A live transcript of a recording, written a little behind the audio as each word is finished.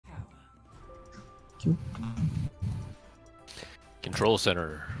you. Control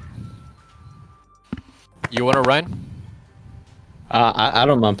Center. You want to run? I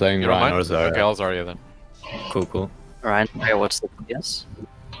don't mind playing Ryan or Zarya. Okay, I'll Zarya then. Cool, cool. Ryan, what's the PS?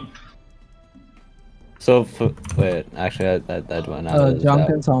 So, wait, actually, that one out. Junk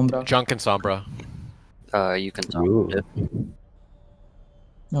and Sombra. Junk and Sombra. You can talk.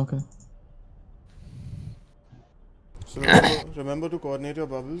 Okay. So remember to coordinate your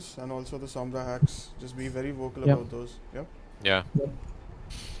bubbles and also the Sombra hacks. Just be very vocal about those. Yep. Yeah. Yep.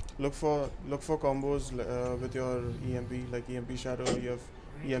 Look for combos with your EMP, like EMP Shadow. You have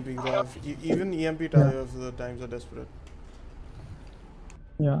EMP Graph. Even EMP Tire if the times are desperate.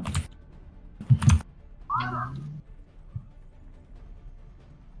 Yeah.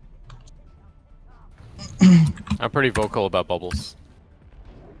 I'm pretty vocal about bubbles.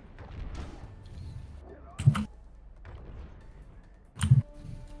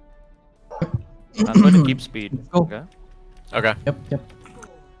 I'm going to keep speed. Okay. Okay. Yep. Yep.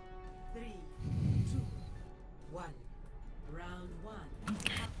 3, 2, 1. Round 1.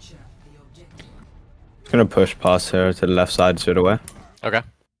 Capture the objective. Gonna push past here to the left side straight away. Okay. Okay.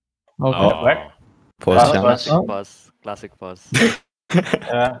 Oh. What? Pause. Classic pause. Classic pause.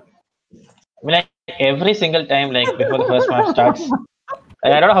 I mean, like every single time, like before the first match starts,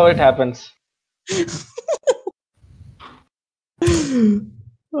 I don't know how it happens.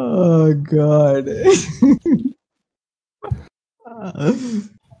 Oh god.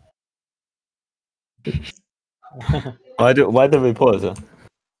 Why did we pause?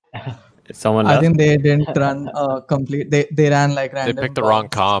 Someone I left? think they didn't run complete. They ran like random. They picked the wrong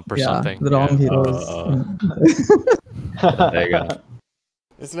comp or something. The wrong heroes. There you go.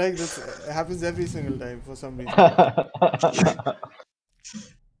 It's like this. It happens every single time for some reason.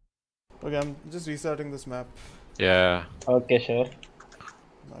 Okay, I'm just restarting this map. Yeah. Okay, sure.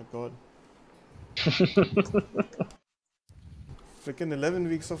 My god. Freaking 11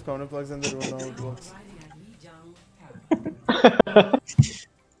 weeks of CounterPUGs and they don't know how it works.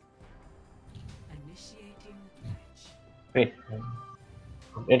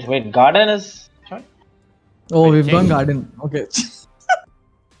 Wait, Garden is short? Oh, we've gone Garden. Okay.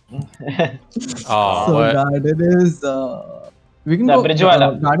 Oh, So what? Garden is. We can The go.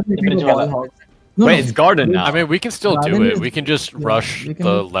 Bridgewala. Garden we The can go Bridgewala. wall house. Wait, it's Garden now. I mean, we can still do Garden it. is- We can just yeah, rush we can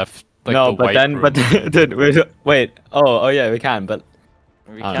the do- left, like no, the but white then, group. but dude, wait. Oh, yeah, we can. But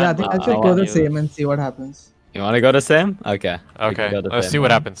We Yeah, Yeah, I think I'll just go the same and see what happens. you want to go the same? Okay. we can Okay, go the let's same. see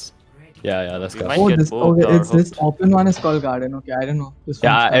what happens. Yeah, let's We go. might Oh, get this. both Okay, or it's this hooked. open one is called Garden. Okay, I don't know. This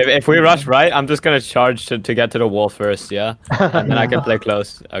Yeah, one's if we rush right, I'm just gonna charge to get to the wall first, yeah, and then I can play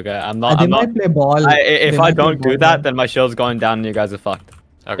close. Okay, I'm not. They I'm not. might play ball. If They I might play don't do ball, that, yeah. then my shield's going down, and you guys are fucked.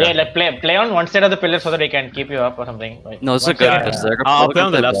 Okay. Yeah, like play on one side of the pillar so that they can keep you up or something. Like, No, it's a one good. side- Because they're I'll gonna play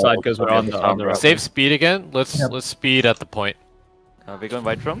on the left ball. side because we're on the right. Save speed again. Let's speed at the point. We're going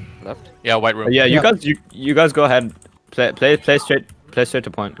white from left. Yeah, white room. Yeah, Yeah. you guys go ahead. Play straight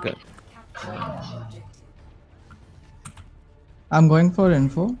to point. Okay. I'm going for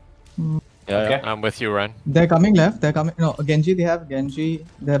info. Yeah. Okay. yeah. I'm with you, Ren. They're coming left. They're coming. No, Genji. They have Genji.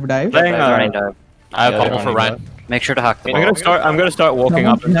 They have dive. Playing. Running dive. I have Yeah, bubble they're for running Ren. Make sure to hack the I'm ball. gonna start walking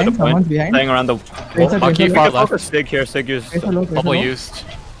up into the point. Someone's behind. Playing around the. Tracer, Monkey Tracer far low. left. Focus Sig here. Sig is. Tracer low, Tracer Bubble low. used.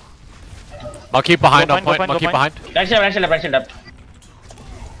 Monkey behind Go on point. point, go Monkey point. behind. Run shield up.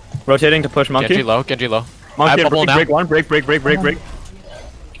 Rotating to push monkey. Genji low. Genji low. I Monkey have bubble now. break one. Break.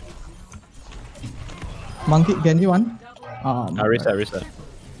 Monkey. Genji one. My Reset.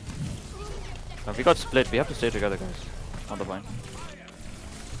 We got split. We have to stay together, guys. On the point.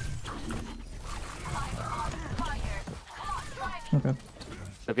 Okay.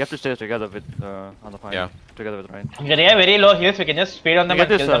 So we have to stay together with on the point. Yeah. Together with Ryan. If they have very low heals, we can just speed on them We and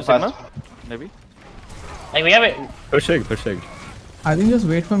get kill this them Sigma, fast. maybe. Like we have it. Push Sig. I think just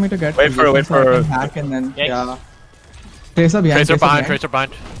wait for me to get. Wait for- position so I can hack and then Yikes. yeah. Tracer behind. Tracer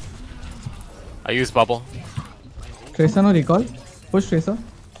behind. I use bubble. Tracer no recall. Push Tracer.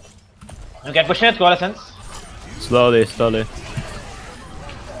 You can push it with coalescence. Slowly.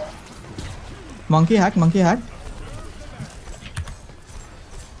 Monkey hack.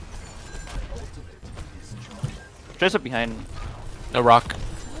 Tracer behind. No rock.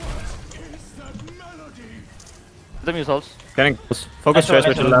 Them use ults. Getting close. Focus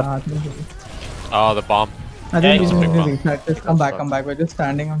Tracer to the left. Oh, the bomb. I think it's a we big need to bomb. reset. Just come back. We're just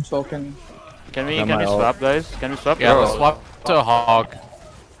standing on choke and. Can we my ult. swap, guys? Can we swap? Yeah, let's swap to a hog.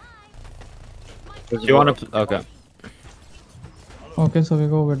 Do you want to? Okay. Okay, so we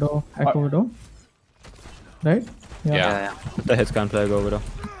go Widow, Echo Widow. Right? Yeah. The hits can't play over though.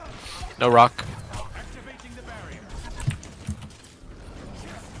 No rock.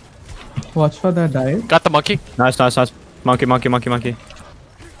 Watch for that dive. Got the monkey. Nice, nice, nice. Monkey, monkey, monkey, monkey.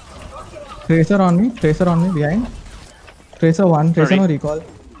 Tracer on me behind. Tracer 1, Tracer no recall.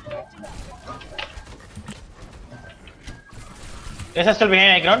 Tracer still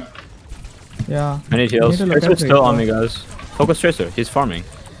behind high ground. Yeah. I need heals. to look at Tracer's still on Tracer. me, guys. Focus Tracer. He's farming.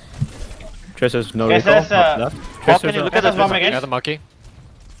 Tracer's no Tracer's, recall. Left. How Tracer's can you look left. at this bomb Got again? the monkey.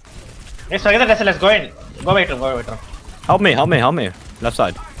 Let's forget the Tracer, let's go in. Go wait, go wait. Help me, help me, help me. Left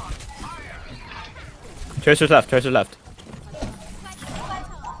side. Tracer's left, Tracer's left.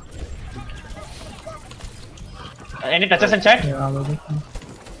 Any touches in chat? Yeah, baby.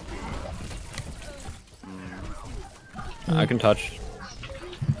 I can touch.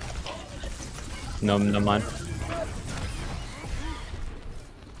 No, no mind.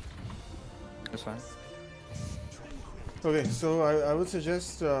 That's fine. Okay, so I would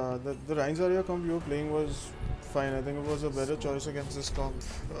suggest that the Rhine Zarya comp you were playing was fine. I think it was a better choice against this comp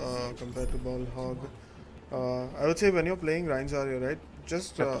compared to Ball Hog. I would say when you're playing Rhine Zarya, right,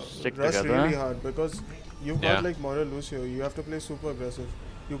 just stick rush together. really hard because you've Yeah. got like Moira Lucio. You have to play super aggressive.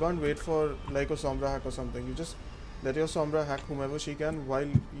 You can't wait for like a Sombra hack or something. You just let your Sombra hack whomever she can while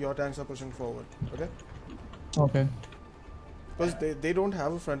your tanks are pushing forward. Okay? Okay. Because they don't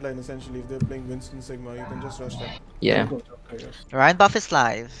have a front line essentially. If they're playing Winston Sigma, you can just rush them. Yeah. Ryan buff is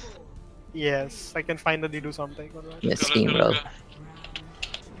live. Yes, I can finally do something. Alright. Yes, team bro.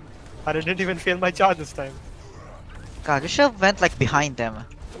 I didn't even fail my charge this time. God, we should have went like behind them.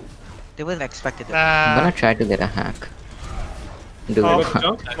 They wouldn't have expected it. I'm Nah. gonna try to get a hack. Do Oh.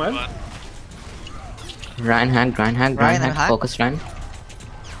 it. Ryan hack, Ryan hack, Ryan hack. hack? Focus Ryan.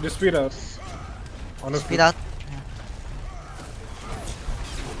 Just speed out. Speed out.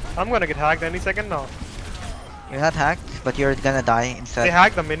 I'm gonna get hacked any second now. You're not hacked, but you're gonna die instead. They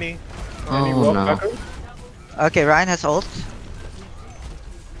hacked the mini. Oh no. Okay, Ryan has ult.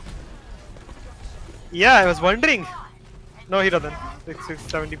 Yeah, I was wondering. No, he doesn't.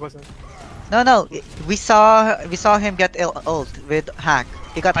 70%. No, we saw him get ult with hack.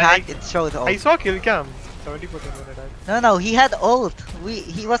 He got hacked. It showed ult. I saw kill cam. 70% when I died. No, he had ult.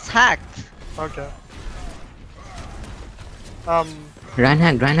 He was hacked. Okay. Ryan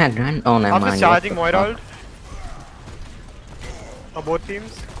hack, Ryan hack, Ryan. Oh never I'm mind. just charging What the Moira fuck? ult. On both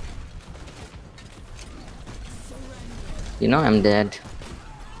teams. You know I'm dead.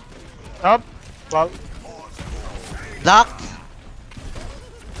 Up. Well, Blocked.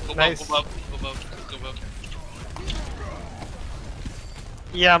 nice.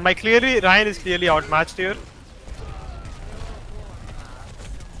 Yeah, Ryan is clearly outmatched here.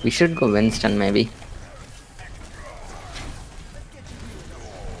 We should go Winston maybe.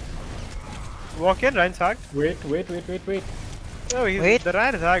 Walk in, Ryan's hacked. Wait. Oh, Wait. the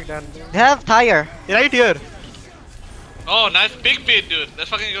Ryan is hacked and They have tire. right here. Oh, nice big beat, dude. Let's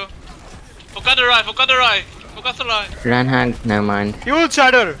fucking go. Focus the right, focus the right, focus the right. Ryan hack, never mind. Huge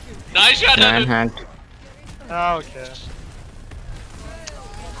shatter. Nice shot, Ryan dude. hacked. Ah, okay.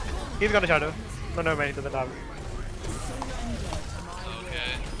 He's gonna shadow. No, never mind, he doesn't have it.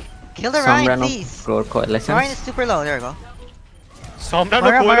 Okay. Kill the Sombra Ryan, no please. core coalescence. Ryan is super low. There we go. Sombra Mara, no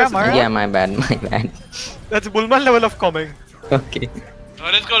Mara, coalescence. Mara. Yeah, my bad, my bad. That's Bullman level of coming. Okay.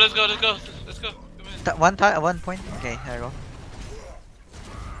 Alright, let's go, let's go, let's go. Let's go. Come in. One point. Okay, there we go.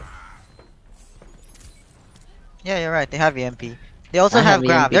 Yeah, you're right. They have EMP. They also I have have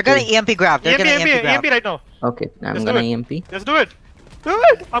grab. EMP They're gonna too. EMP grab. They're EMP, gonna EMP grab. EMP right now. Okay, I'm Let's gonna do it. EMP. Let's do it. Do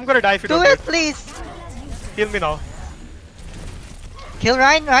it. I'm gonna die if you Do don't it, please. Kill me now. Kill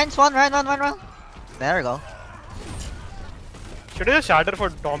Ryan. Ryan's one. Ryan one. There we go. Should I just shatter for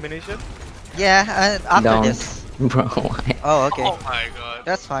domination? Yeah, after Don't. this. Bro, why? Oh, okay. Oh my god.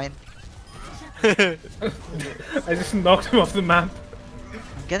 That's fine. I just knocked him off the map.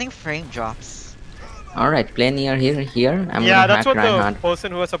 I'm getting frame drops. Alright, play near here. I'm Yeah, gonna that's hack what the Reinhardt.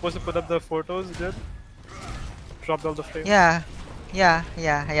 person who was supposed to put up the photos did. Dropped all the frames. Yeah.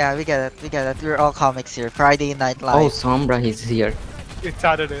 We get it. We're all comics here. Friday Night Oh, Live. Sombra, he's here. It's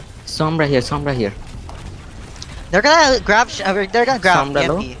Saturday. Sombra here. They're gonna grab. They're gonna grab Sombra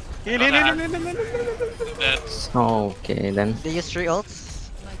low? EMP. That's Okay, then. They use 3 ults.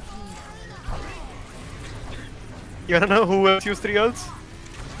 You wanna know who else used 3 ults?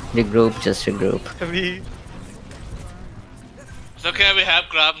 Regroup, just regroup. We it's okay, we have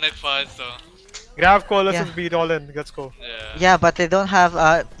grab next fight, so. grab coalescence, Yeah. beat all in. Let's go. Yeah. Yeah, but they don't have.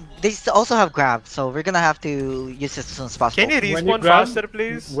 They also have grab, so we're gonna have to use it as soon as possible. Can you When you respawn grab- faster,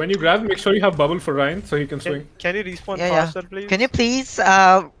 please? When you grab, make sure you have bubble for Ryan so he can swing. Can you respawn Yeah. faster, please? Can you please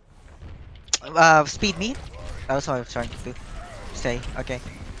speed me? Oh, sorry, I'm trying to say. Okay.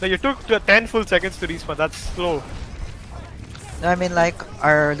 No, you took 10 full seconds to respawn. That's slow. No, I mean like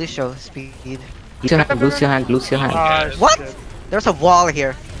our Lucio speed. Lucio hack. What? There's a wall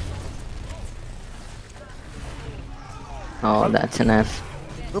here. Oh, that's an F.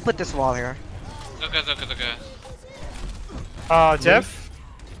 Who put this wall here? Okay. Jeff?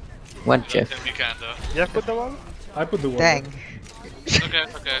 What, Jeff? You can though. Jeff put the wall? I put the wall. Dang. Okay.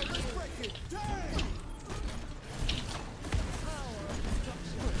 Okay.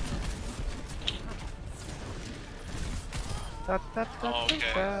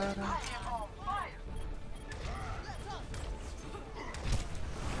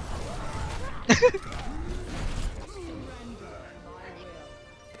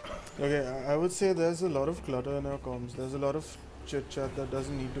 Okay, I would say there's a lot of clutter in our comms. There's a lot of chit chat that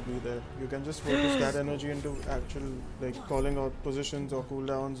doesn't need to be there. You can just focus that energy into actual, like, calling out positions or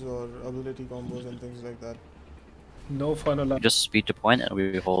cooldowns or ability combos and things like that. No fun allowed. Just speed to point and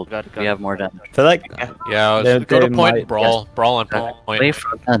we hold. We have more damage. I feel like Yeah, They- go to they point, might- brawl on Play point.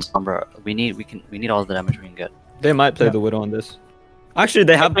 front and Sombra. We need all the damage we can get. they might play the Widow on this. Actually,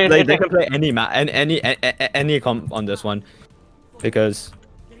 they have Play- they play- can play any comp on this one because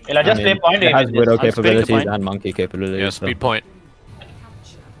I'll just play point. it has Just- Widow I'll speed to capabilities point. and Monkey capabilities. Yeah, so- speed point.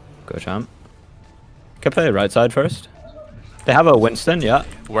 Go champ. Can play right side first. They have a Winston, yeah.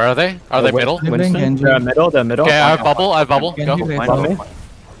 Where are they? Are they middle? They're playing Winston, Genji. they're middle. Okay, I have bubble. Go. Genji raise Follow me. up.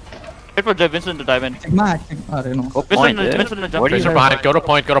 Wait for Vincent to dive in. Sigma acting. No. Go point. Vincent to jump. Tracer behind. Go to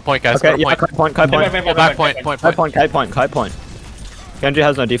point, guys. Okay, Go to yeah, point. Kai point. Pull back point. Kai point. Genji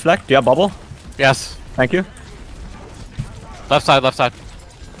has no deflect. Do you have bubble? Yes. Thank you. Left side.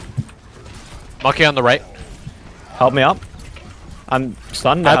 Monkey on the right. Help me up. I'm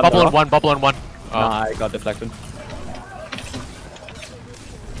stunned. I have bubble no. in one. Nah, I got deflected.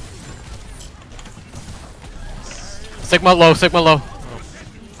 Sigma low.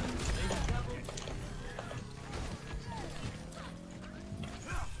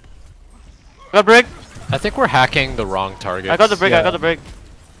 Got break. I think we're hacking the wrong target. I got the break. Yeah.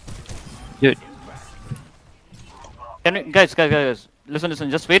 Dude. Can we, guys, listen.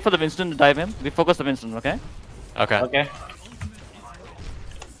 Just wait for the Winston to dive in. We focus the Winston, okay? Okay.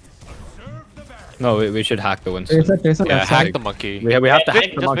 No, we should hack the Winston. Tracer Yeah, left hack side. the monkey. We have to hack the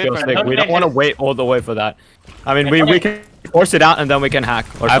Just monkey wait or for stick. it. We don't want to wait all the way for that. I mean, we can force it out and then we can hack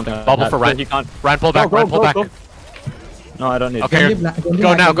or I have something. like bubble that. for But Ren. he can't. Ren, pull back. Go, Pull back. go. No, I don't need. Okay, Genji Genji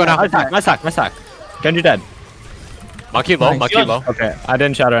go now. Nice hack. Genji dead. Monkey low. Nice. Monkey low. Okay, I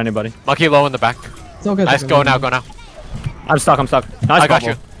didn't shatter anybody. Monkey low in the back. It's okay. Nice. Go now. I'm stuck. Nice. I got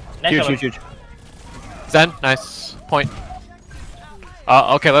bubble. you. Huge. Zen, nice. Point.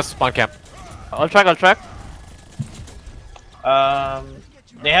 Okay, let's spawn camp. I'll track.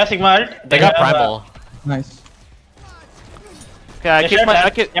 They have Sigma ult. They got have, primal. Nice. Okay, I keep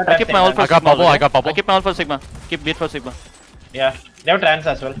my ult for I got Sigma. bubble. okay? I got bubble. I keep my ult for Sigma. Keep beat for Sigma. Yeah, they have trans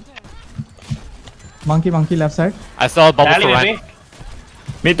as well. Monkey left side. I still have bubble Rally for maybe. Ren.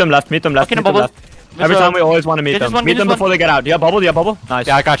 Meet them left. Okay, no meet them bubble. left. Every time we always want to meet Get this them. one, Meet get them this before they get out. Do you have bubble? Nice.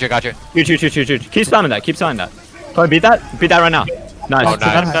 Yeah, I got you. Huge. Keep spamming that. Can we beat that? Beat that right now. Nice. Oh, nice.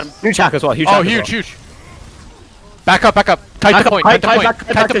 Got him. Huge hack as well. Huge. Oh, hack as well. huge. Back up. Kite Back the up, point. kite Kite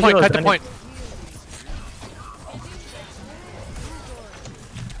back to heroes, the Danny. point.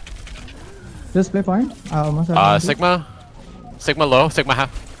 Just play point. Almost have Sigma low. Sigma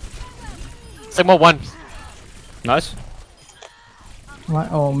half. Sigma 1. Nice.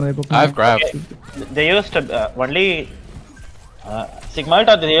 Oh, Mei-Reaper. I have grab. They used only Sigma ult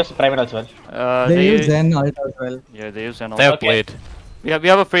or they used primal as well. They use Zen ult as well. Yeah, they use Zen ult. They have Okay. blade. We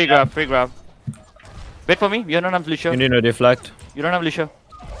have a free grab. Wait for me. You don't have Lucio. You need no deflect. You don't have Lucio.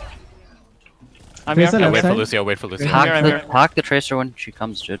 I'm Tracer here. left side. Wait for Lucio. I'm here. Hack the Tracer when she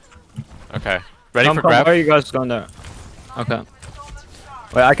comes, dude. Okay. Ready for Come, grab? where are you guys going there? Okay.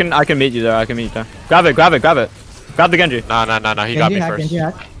 Wait, I can meet you there. Grab it. Grab the Genji. No. He got me first. Genji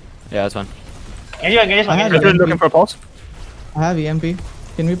hack. Yeah, that's fine. Can you engage I have one? You're looking for a pulse? I have EMP.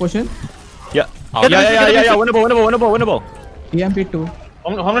 Can we push in? Yeah. Oh, Yeah. Winnable. EMP 2.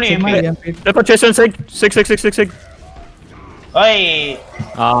 How many Sigma MP? EMP. They put Tracer and Sig. Oi!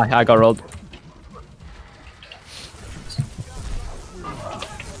 Ah, I got rolled.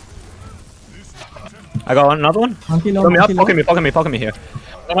 I got another one. Monkey low. Throw me up. Monkey low. Poking me here.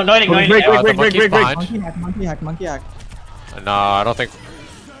 No healing. Break. Monkey hack. No, I don't think.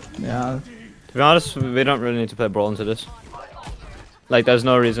 Yeah. To be honest, we don't really need to play brawl into this. Like, there's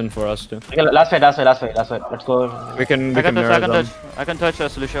no reason for us to. Okay, last fight. Let's go. We can I can mirror touch. them. I can touch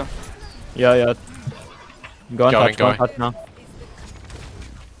Lucio. Yeah. Go and Going. touch now.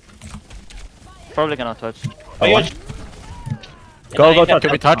 Probably cannot touch. Oh, Go touch.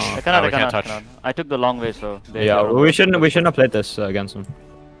 Can we touch? Oh. I cannot, we I can't cannot, touch. cannot. I took the long way, so... Yeah, we shouldn't have played this against him.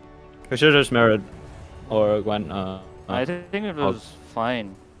 We should have just mirrored. Or went, I think it was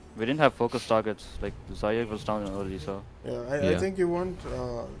fine. We didn't have focus targets, like Zayek was down early, so... Yeah, I think you want...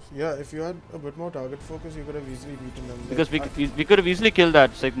 yeah, if you had a bit more target focus, you could have easily beaten them. Because we could have easily killed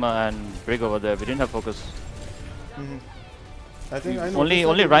that Sigma and Brig over there. We didn't have focus. I think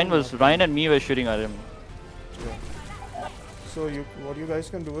only Ryan and me were shooting at him. Yeah. So what you guys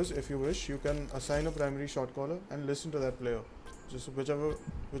can do is, if you wish, you can assign a primary shot caller and listen to that player. Just whichever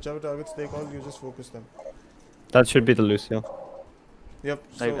targets they call, you just focus them. That should be the Lucio. Yep.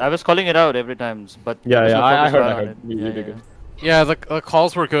 Like, I was calling it out every time, but I heard. You did good. Yeah, the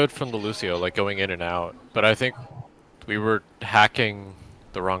calls were good from the Lucio, like going in and out. But I think we were hacking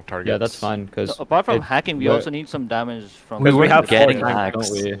the wrong targets. Yeah, that's fine. Because apart from hacking, we also need some damage from. We have getting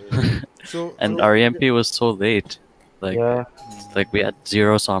hacks, hacks. And our EMP was so late. Like, like we had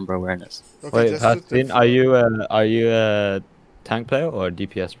zero Sombra awareness. Okay, wait, Pastin, are you a tank player or a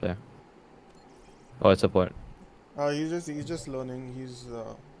DPS player? Or support? He's just learning. He's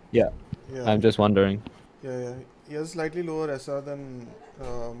yeah. I'm just wondering. Yeah. He has slightly lower SR than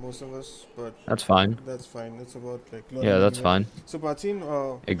most of us, but that's fine. That's fine. It's about like learning. Yeah, that's fine. So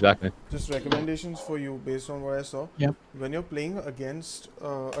Patsin, exactly. Just recommendations for you based on what I saw. Yep. When you're playing against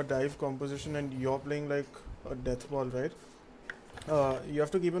a dive composition and you're playing like a death ball, right? You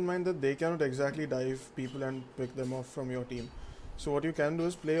have to keep in mind that they cannot exactly dive people and pick them off from your team. So what you can do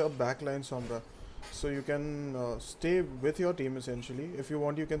is play a backline Sombra. So you can stay with your team essentially. If you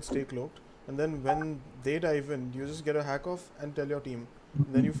want, you can stay cloaked. And then when they dive in, you just get a hack off and tell your team.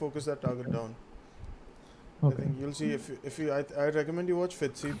 Then you focus that target down. Okay. I think you'll see if you I recommend you watch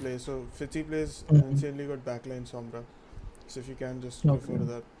Fitzy play. So Fitzy plays an insanely good backline Sombra. So if you can just refer to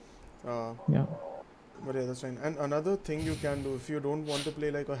that. Yeah. But yeah, that's fine. And another thing you can do if you don't want to play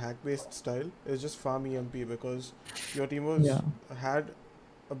like a hack based style is just farm EMP, because your team was had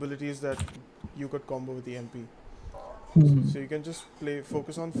abilities that you could combo with EMP. So you can just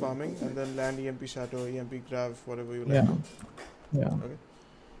focus on farming and then land EMP Shatter, EMP Grav, whatever you like. Yeah. Okay.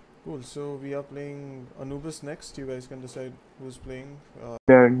 Cool. So we are playing Anubis next. You guys can decide who's playing.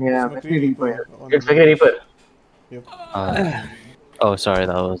 Mei-Reaper. It's Mei-Reaper. Yep. Oh, sorry,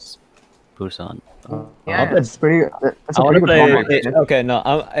 that was Busan. That's pretty. That's a pretty good play. Okay,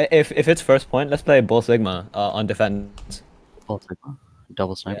 no. If it's first point, let's play Bull Sigma on defense. Bull Sigma,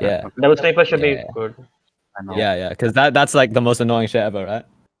 double sniper. Yeah. Double sniper should be good. Yeah, because that's like the most annoying shit ever, right?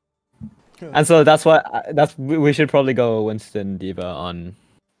 And so that's why we should probably go Winston Diva on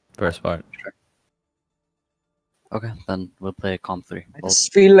first part. Sure. Okay, then we'll play Comp 3. I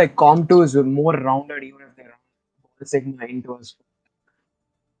just feel like Comp 2 is more rounded even if they run Bull Sigma into us.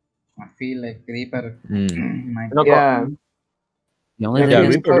 I feel like Reaper. Yeah. The only thing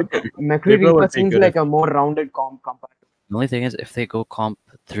is, Mei-Reaper seems like a more rounded comp compared to. The only thing is, if they go Comp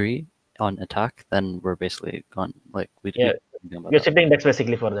 3 on attack, then we're basically gone. Like we're sitting decks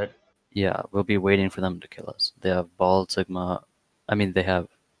basically for that. Yeah, we'll be waiting for them to kill us. They have Ball, Sigma. I mean, they have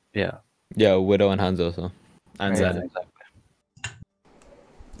Widow and Hanzo also, and Zed. Exactly.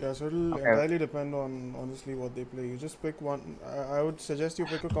 Yeah, so it'll entirely depend on honestly what they play. You just pick one. I would suggest you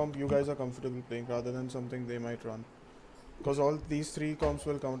pick a comp you guys are comfortable playing rather than something they might run. Because all these three comps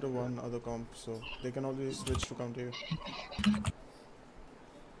will counter one other comp, so they can always switch to counter you.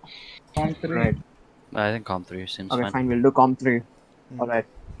 Comp 3. Right. I think Comp 3 seems Okay, fine. fine. We'll do Comp 3. Alright.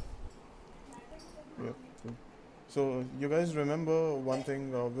 Yeah. So you guys remember one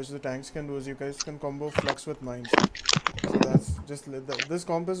thing which the tanks can do is you guys can combo Flux with Mines. So that's just this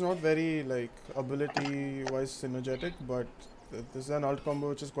comp is not very like ability wise synergetic, but this is an alt combo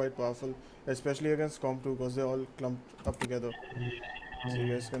which is quite powerful, especially against comp 2 because they're all clumped up together. So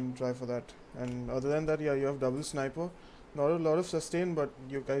you guys can try for that. And other than that, yeah, you have double sniper. Not a lot of sustain, but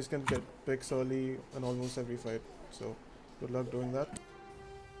you guys can get picks early in almost every fight. So good luck doing that.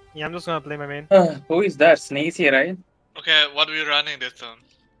 Yeah, I'm just gonna play my main. Who is that? Sneezy, right? Okay, what are we running this turn?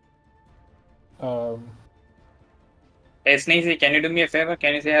 Hey Sneezy, can you do me a favor?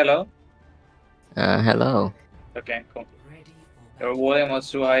 Can you say hello? Hello. Okay, cool. Your volume was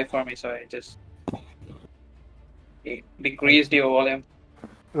too high for me, so I just decreased your volume.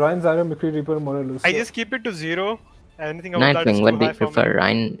 Ryan's Iron Mei-Reaper Proilios. I just keep it to 0. Anything above that is Nightwing, too what do high you for me. prefer,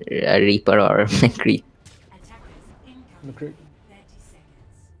 Ryan, Reaper or McCree?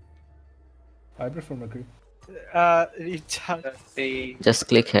 I prefer McCree. Recharge. Just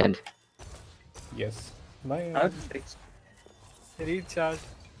click head. Yes. Recharge.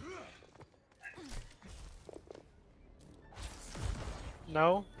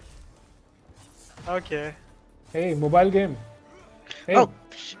 No? Okay. Hey, mobile game. Hey. Oh,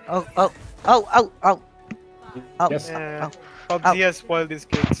 oh, oh, oh, oh, oh. Oh, Yes. Yeah. oh, PUBG has spoiled these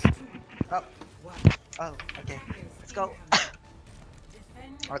kids. oh, okay. Let's go.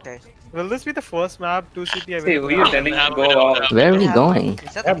 Okay. Will this be the first map 2CT? See, who you telling to go out? Where are we going?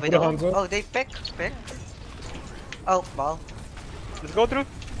 Is that Yeah, the widow? Hanzo. Oh, they pick. Oh, ball. Let's go through.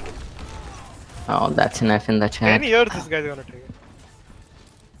 Oh, that's enough in the chat. Any years this guy's gonna take it.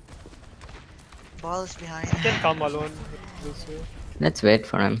 Ball is behind. He can come alone this way. Let's wait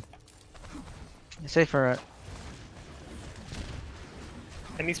for him. Let's wait for it.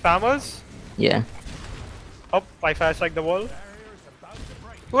 Any spammers? Yeah. Up, I fast like the wall.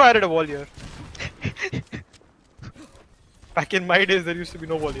 Who added a wall here? Back in my days, there used to be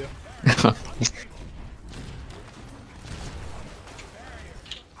no wall here.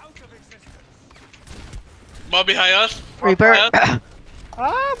 Mob behind us. Reaper.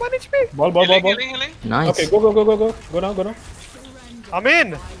 Ah, 1 HP. Ball. Healing. Nice. Okay, go. Go now. I'm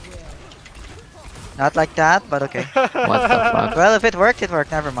in. Not like that, but okay. What the fuck? Well, if it worked, it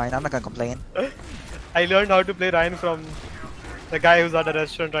worked. Never mind. I'm not gonna complain. I learned how to play Ryan from the guy who's at the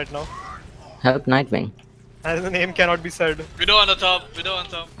restaurant right now. Help Nightwing. And the name cannot be said. Widow on the top.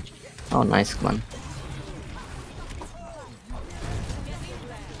 Oh, nice one.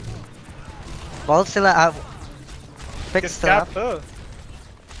 Ball still out. Pick Gets still up. capped, huh?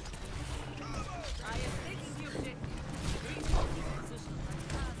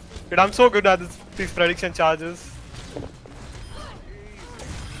 Dude, I'm so good at these prediction charges.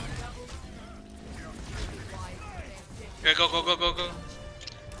 Okay, go.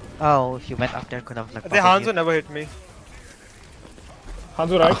 Oh, he went up there. Could have like. The Hanzo never hit me.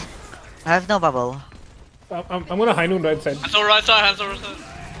 Hanzo right. I have no bubble. I'm gonna high noon right side. Hands over right side.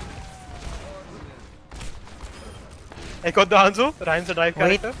 I got the Hanzo. Ryan's a drive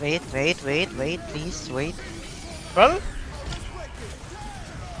Wait, character. wait, please, wait. Well,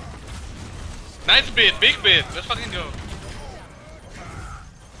 Nice bait, big bait. Let's fucking go.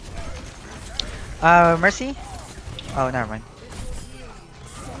 Mercy? Oh, never mind.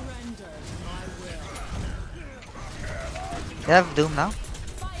 They have Doom now?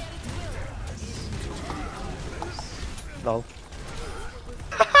 Lol.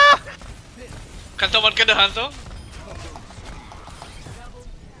 Can someone get the Hanzo?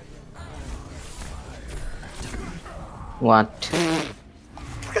 What?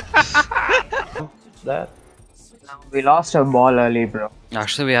 That. We lost a ball early, bro.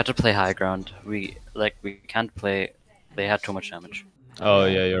 Actually, we had to play high ground. We can't play. They had too much damage. Oh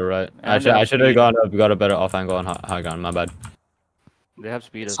yeah, you're right. And I should have got a better off angle on high ground. My bad. They have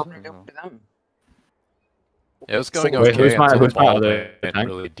speed as well. It was going Wait, okay who's my until the ball other went tank?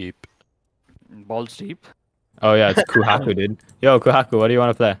 really deep. Ball's deep. Oh yeah, it's Kuhaku, dude. Yo, Kuhaku, what do you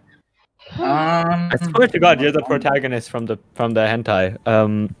want to play? I swear to God, you're the protagonist from the hentai.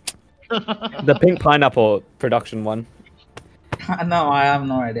 The pink pineapple production one. No, I have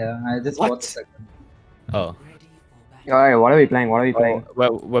no idea. I just watched it. Oh. Alright, what are we playing?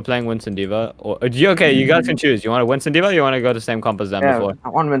 We're playing Winston Diva. Okay, you guys can choose. You want a Winston Diva or you want to go the same comp as them before? I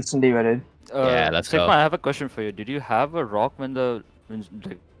want Winston Diva, dude. Yeah, let's go. Sigma, I have a question for you. Did you have a rock when the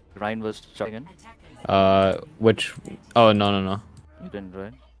Ryan was charging in? Which? Oh, no. You didn't,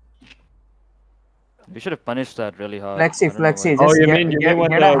 right? You should have punished that really hard. Flexi. Oh, you mean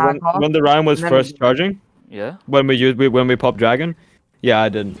when the Ryan was first charging? Yeah. When we popped Dragon? Yeah, I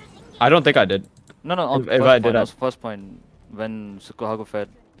didn't. I don't think I did. No, on if I did, first point when Sukuhaku fed.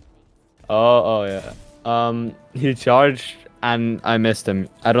 Oh yeah. He charged and I missed him.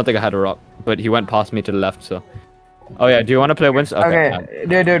 I don't think I had a rock, but he went past me to the left. So. Oh yeah. Do you want to play Winston? Okay,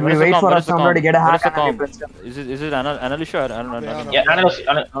 dude. We wait for somebody to get a hack and then Is it Annalisha? I don't know. Yeah,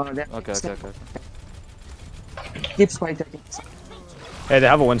 Annalisha. Okay. Keep spike checking. Hey, they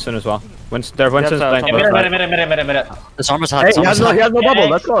have a Winston as well. Their Winston's playing. Mirror. The Stormer's hot. Hey, he has no bubble.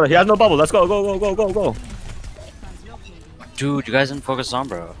 Let's go. He has no bubble. Let's go. Go. Dude, you guys didn't focus on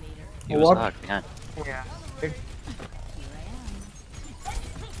bro. He was hot behind. Yeah.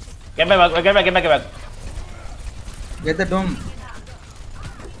 Get back. Get the Doom.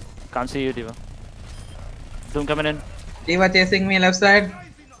 Can't see you, Diva. Doom coming in. Diva chasing me left side.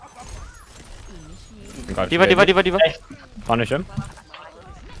 Diva. Punish him.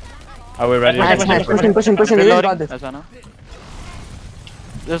 Are we ready? Pushing.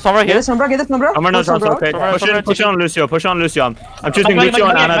 There's Sombra here. Get the Sombra. I'm not okay. Push on Lucio. I'm choosing Lucio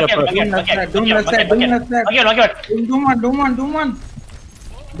and Anna first. Doom left side.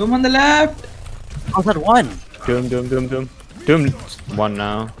 Doom on the left. How's that one? Doom. One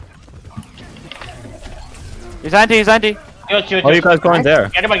now. He's anti. Oh, you guys going there?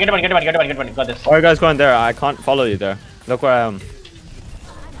 Get one. Got this. Why are you guys going there? I can't follow you there. Look where I am.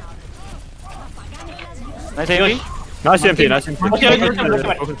 Nice AMP. Nice MP, nice MP. Monkey,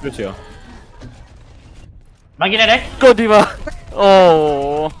 Focus Lucio. Monkey dead. Go Diva.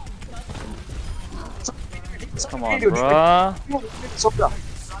 Oh. Come on, bruh.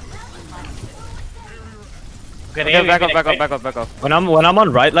 Okay, back up. When I'm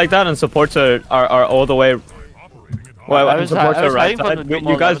on right like that and supports are all the way. Well, I was supports are right hiding from side. the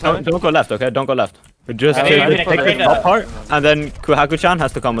You guys don't go left, okay? Don't go left. Just take the top part, and then Kuhaku-chan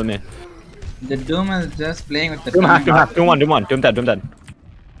has to come with me. The Doom is just playing with the Doom hack, Doom one. Doom dead.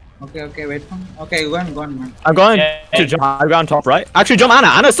 Okay, wait for him. Okay, go on, man. I'm going to jump high ground top right. Actually, jump Ana.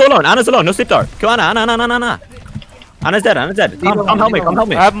 Ana's so alone. No sleep dart. Kill Ana. Ana's dead. Come help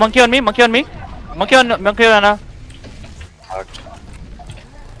me. I have monkey on me. Monkey on Ana.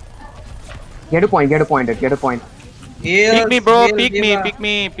 Get a point. Pick me, bro.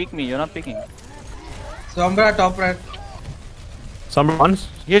 Pick me. You're not picking. Sombra top right. Sombra ones.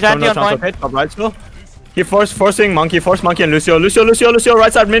 Here's anti on point. Okay, top right still. He forcing monkey and Lucio. Lucio,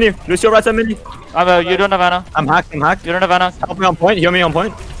 right side mini. You don't have Ana. I'm hacked. You don't have Ana. Help me on point. Heal me on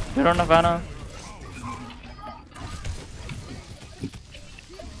point. You don't have Ana.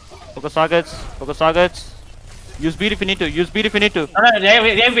 Focus targets. Use beat if you need to. No, they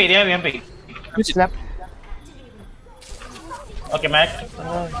MP. Okay, Mac.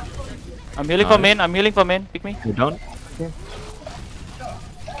 I'm healing for main. Pick me. You don't? Okay.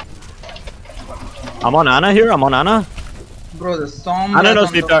 I'm on Ana here. Bro, the Sombra. Ana no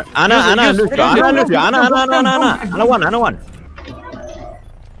sleep dart. Ana Lucio. Ana one.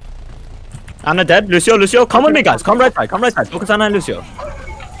 Ana dead. Lucio. Come with me, guys. Come right side. Focus Ana and Lucio.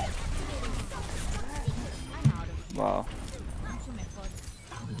 Wow.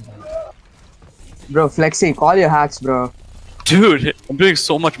 Bro, Flexi, call your hacks, bro. Dude, I'm doing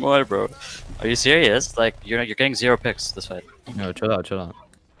so much more, bro. Are you serious? Like, you're getting 0 picks this fight. No, chill out.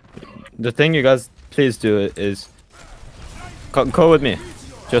 The thing you guys please do is go with me.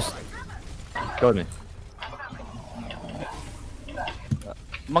 Just go with me.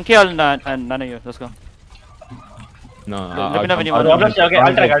 Monkey and none of you. Let's go. No, let me know when you want. Okay,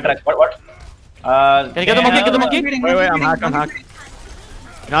 I'll track. What? Can you get the monkey? Wait, I'm hacked.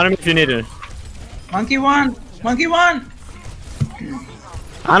 Not me if you need it. Monkey one.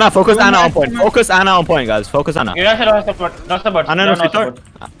 Ana, focus Ana on point. Guys. Focus Ana. You don't support. Ana no support.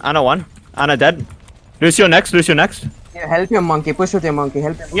 Ana one. Ana dead. Lucio next. Yeah, help your monkey. Push with your monkey.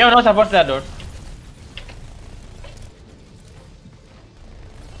 Help him. You have no support there, dude.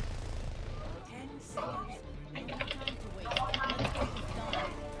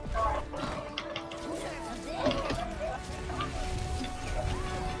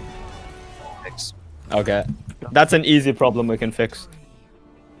 Okay. That's an easy problem we can fix.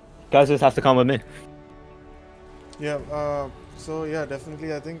 Guys just have to come with me. Yeah, so yeah,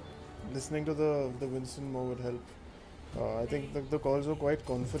 definitely I think listening to the Winston more would help. I think the calls were quite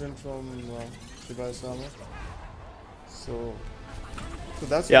confident from Shibai-sama. So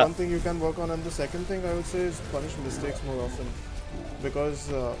that's one thing you can work on, and the second thing I would say is punish mistakes more often. Because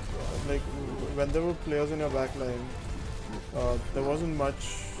like when there were players in your backline, there wasn't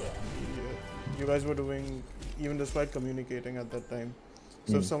much you guys were doing, even despite communicating at that time.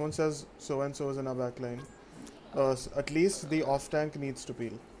 So if someone says so and so is in our backline, at least the off tank needs to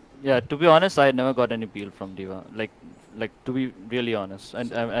peel. Yeah, to be honest, I never got any peel from Diva. Like to be really honest,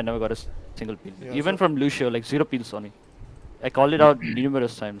 and I never got a single peel. Yeah, even from Lucio, like 0 peels on me. I called it out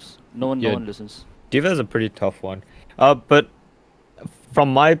numerous times. No one listens. Diva is a pretty tough one. But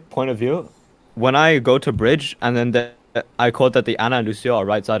from my point of view, when I go to bridge and then I call that the Ana and Lucio are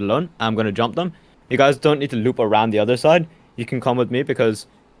right side alone, I'm gonna jump them. You guys don't need to loop around the other side. You can come with me because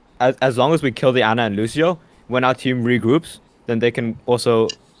as long as we kill the Ana and Lucio, when our team regroups, then they can also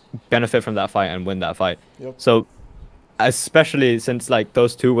benefit from that fight and win that fight. Yep. So especially since like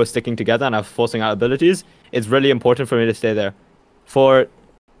those two were sticking together and are forcing out abilities, it's really important for me to stay there. For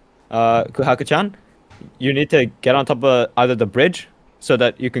Kuhaku-chan, you need to get on top of either the bridge so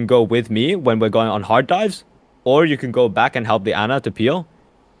that you can go with me when we're going on hard dives, or you can go back and help the Ana to peel.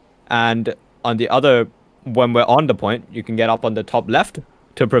 And on the other, when we're on the point, you can get up on the top left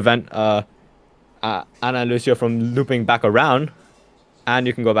to prevent Ana and Lucio from looping back around, and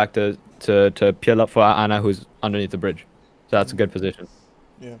you can go back to peel up for Ana who's underneath the bridge. So that's a good position.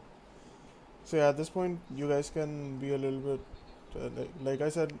 Yeah. So yeah, at this point, you guys can be a little bit, like I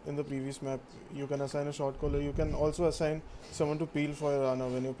said in the previous map, you can assign a short caller. You can also assign someone to peel for your Ana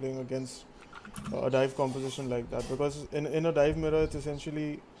when you're playing against a dive composition like that. Because in a dive mirror, it's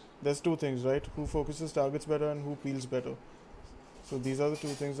essentially, there's two things, right? Who focuses targets better and who peels better. So these are the two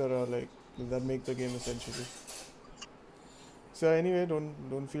things that are like, that make the game essentially. So anyway,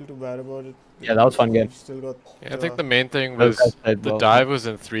 don't feel too bad about it. Yeah, that was fun game. We've still got. Yeah, I think the main thing Those was guys played the well. dive was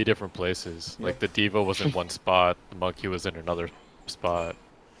in 3 different places. Yeah. Like the Diva was in one spot, the Monkey was in another spot,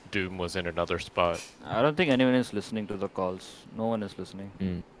 Doom was in another spot. I don't think anyone is listening to the calls. No one is listening.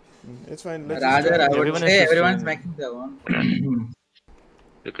 It's fine. Let's Rather, just, I would Everyone is say just everyone's doing- making their own.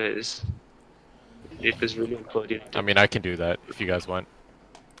 Because it was really important. I mean, I can do that if you guys want.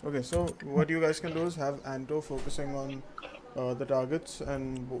 Okay, so what you guys can do is have Anto focusing on the targets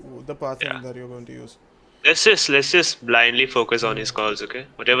and the pathing that you're going to use. Let's just blindly focus on his calls, okay?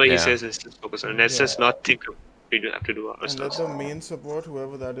 Whatever he Yeah. says, let's just focus on. Let's just not think we do have to do And let ourselves. the main support,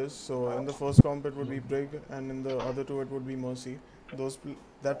 whoever that is. So in the first comp it would be Brig, and in the other 2 it would be Mercy.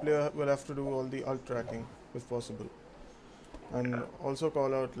 That player will have to do all the ult tracking if possible, and also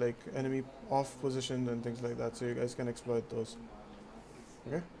call out like enemy off positions and things like that, so you guys can exploit those.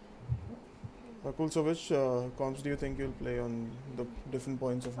 Okay. Cool. So which comps do you think you'll play on the different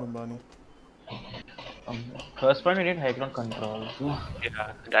points of Numbani? First point we need high ground control.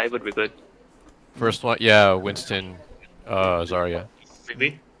 Yeah, dive would be good. First one, yeah, Winston, Zarya.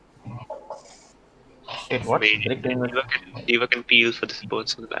 Maybe. Wait, what? Maybe. Diva can peel for the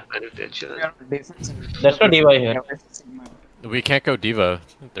supports on the back line if they're chilling. There's no DY here. We can't go Diva.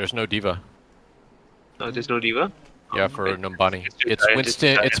 There's no Diva. Oh, there's no Diva? Yeah, for Numbani. It's Zarya,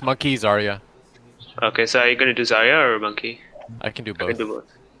 Winston, just it's Zarya. Monkey, Zarya. Okay, so are you gonna do Zarya or Monkey? I can do I can both. do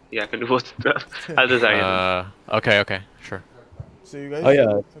both. Yeah, I can do both. I'll do Zarya. Okay, sure. So you guys Oh,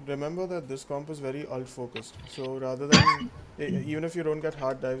 yeah. remember that this comp is very ult focused. So rather than even if you don't get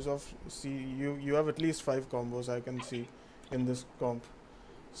hard dives off, you have at least 5 combos I can see in this comp.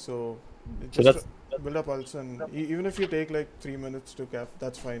 So just build up ults, and even if you take like 3 minutes to cap,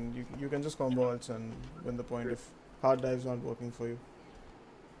 that's fine. You can just combo ults and win the point if hard dives aren't working for you.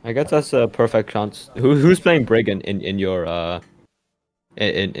 I guess that's a perfect chance. Who's playing Brig in your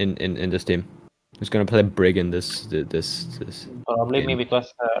in this team? Who's gonna play Brig in this? Probably game? me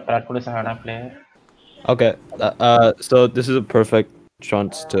because Bradford is a HANA player. Okay. So this is a perfect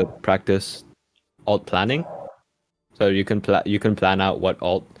chance to practice alt planning. So you can plan out what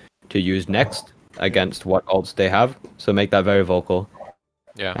alt to use next against what alts they have. So make that very vocal.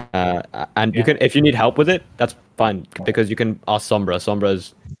 Yeah. And you can, if you need help with it, that's fine because you can ask Sombra. Sombra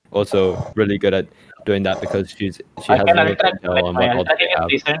is also really good at doing that because she has I a can little ult track, intel like on my what ult alts they tracking is have.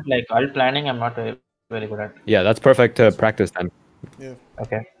 decent. Like ult planning, I'm not very good at. Yeah, that's perfect to practice then. Yeah.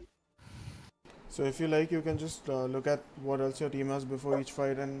 Okay. So if you like, you can just look at what else your team has before each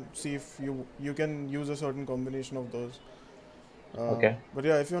fight and see if you can use a certain combination of those. Okay. But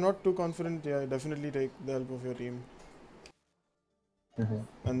yeah, if you're not too confident, yeah, definitely take the help of your team.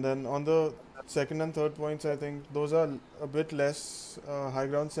 And then on the second and third points, I think those are a bit less high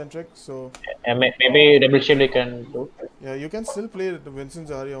ground centric. So maybe double shield you can do. yeah, you can still play the Vincent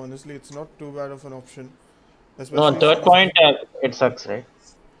Zarya. Honestly, it's not too bad of an option. No, on third point it sucks, right?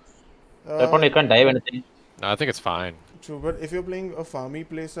 Third point you can't dive anything. No, I think it's fine. True, but if you're playing a farmy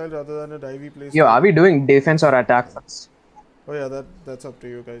playstyle rather than a divey playstyle. Yo, are we doing defense or attack first? Oh yeah, that's up to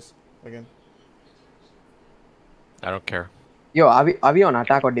you guys again. I don't care. Yo, are we on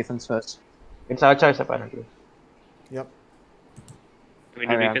attack or defense first? It's our choice apparently. Yep. We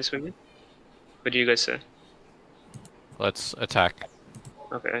do weekend swimming? What do you guys say? Let's attack.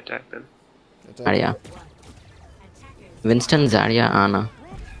 Okay, attack then. Zarya. Winston, Zarya, Ana.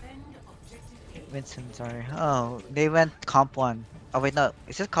 Winston, sorry. Oh, they went comp 1. Oh wait, no.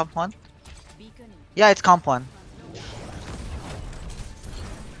 Is it comp 1? Yeah, it's comp 1.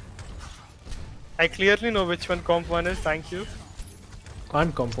 I clearly know which one comp 1 is, thank you.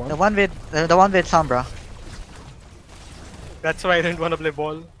 I'm comp 1. The one with Sombra. That's why I didn't want to play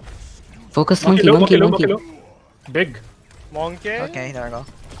ball. Focus Monkey monkey, low, monkey. monkey low. Big. Monkey. Okay, there we go.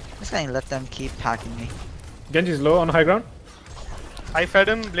 Just gonna let them keep hacking me. Genji's low on high ground. I fed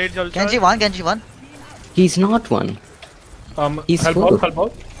him, Blades also. Genji 1, Genji 1. He's not one. He's help full. out, help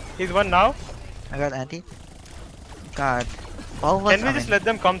out. He's one now. I got anti. God. All was Can we just let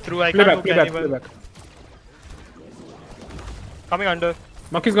them come through? I Play can't back, do play back, play back. Coming under.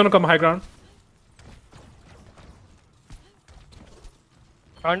 Monkey's gonna come high ground.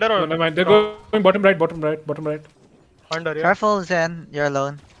 Under No, or? never mind. They're going bottom right, bottom right, bottom right. Under, yeah. Careful, Zen. You're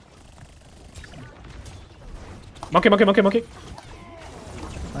alone. Monkey.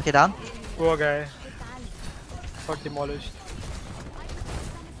 Okay, down. Poor guy. Got demolished.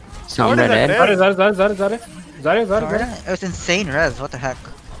 Sombra dead. Zarya. It was insane res. What the heck?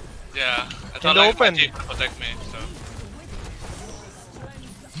 Yeah, I In thought the like my open. team could protect me, so.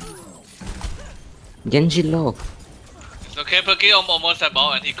 Genji low. It's okay, Perky almost at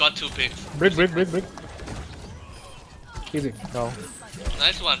ball and he got 2 picks. Brick. Easy. No.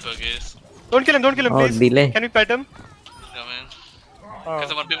 Nice one, Puggies. Don't kill him, Oh, please. delay. Can we pet him? Yeah, man. Oh. Can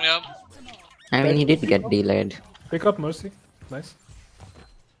someone pick me up? I mean, he did get delayed. Pick up Mercy. Nice.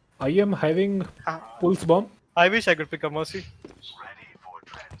 I am having pulse bomb. I wish I could pick up Mercy.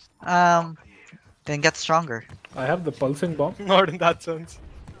 Then get stronger. I have the pulsing bomb. Not in that sense.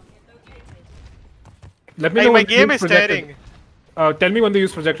 Let me Hey, know my when to game use is projected. tearing. Tell me when they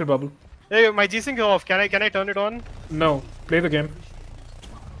use projected bubble. Hey, my G-Sync is off. Can I turn it on? No. Play the game.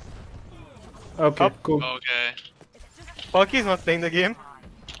 Okay, cool. Okay. Perky's not playing the game.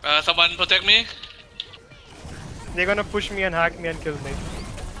 Someone protect me. They're gonna push me and hack me and kill me.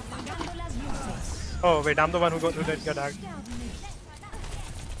 Oh wait, I'm the one who did get hacked.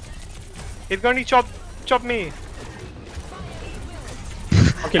 He's gonna chop me.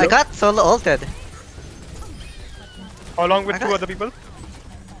 Okay, I got solo ulted. Along with two other people.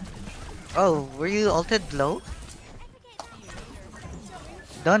 Oh, were you ulted low?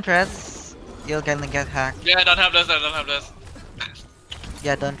 Don't rest. You're gonna get hacked. Yeah, I don't have this. I don't have this.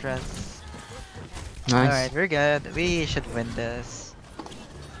 Yeah, don't rest. Nice. Alright, we're good. We should win this.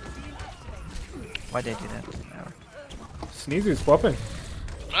 Why did I do that? No. Sneezy is popping.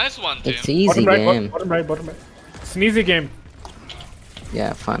 Nice one, team. It's easy game. Bottom right. Sneezy game.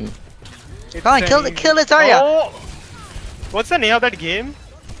 Yeah, fun. Come on, kill the Zarya! Oh! What's the name of that game?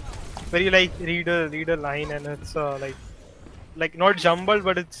 Where you like read a line and it's like not jumbled,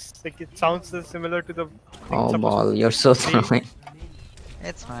 but it's like it sounds similar to the. Oh, ball, you're so throwing.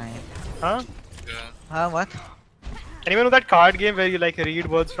 It's fine. Huh? What? Anyone know that card game where you like read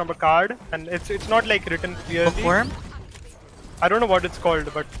words from a card and it's not like written clearly? Bookworm? I don't know what it's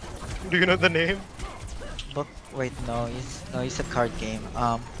called, but do you know the name? Wait, no, you said card game.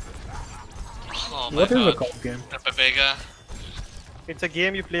 Oh my What is god. the card game? Pepega. It's a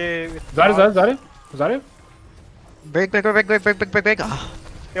game you play with. Zarya? Break. Ah.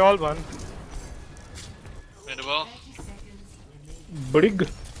 They all won. Win the ball. Brig.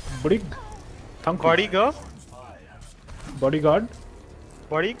 Thank you. Bodyguard.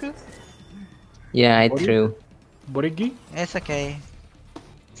 Bodyguard? Yeah, I threw. Borigi. It's okay.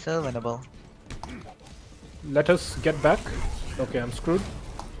 Still winnable. Let us get back. Okay, I'm screwed.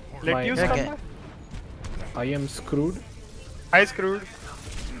 Let you come back? I am screwed. I screwed.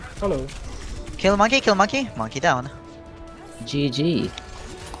 Hello. Kill monkey. Monkey down. GG.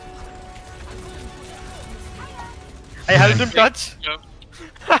 I helped him touch.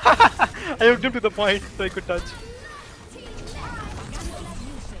 I helped him to the point so he could touch.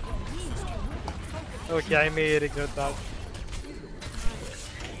 Okay, I may regret that.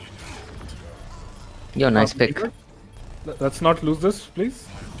 Yo, nice pick. Let's not lose this, please.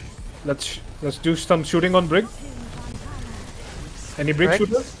 Let's do some shooting on Brig. Any Brig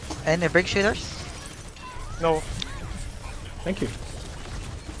shooters? Any Brig shooters? No. Thank you.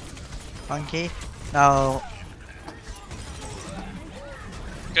 Monkey. No.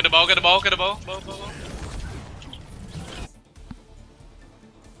 Get the ball.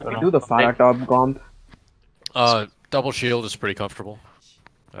 Do the fire top comp. Double shield is pretty comfortable,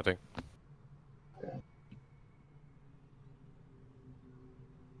 I think.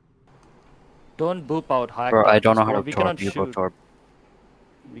 Don't boop out hack. Bro, I don't know how to we torp. cannot You go shoot. torp.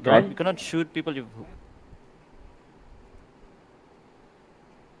 We cannot shoot people.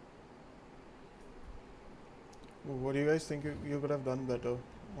 What do you guys think you could have done better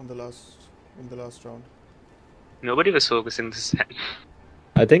on the last round? Nobody was focusing this time.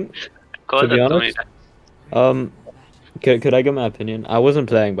 I think, to be honest, could I give my opinion? I wasn't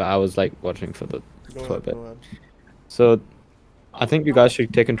playing, but I was like watching for a bit. So, I think you guys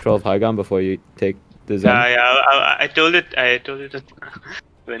should take control of high ground before you take the Zen. Yeah, I told it to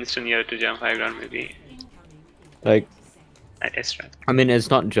Winston here to jump high ground maybe. Like, I mean, it's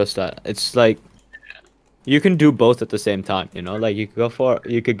not just that. It's like you can do both at the same time. You know, like you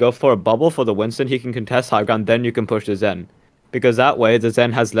could go for a bubble for the Winston. He can contest high ground, then you can push the Zen, because that way the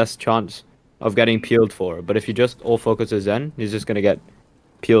Zen has less chance of getting peeled for. But if you just all focus the Zen, he's just gonna get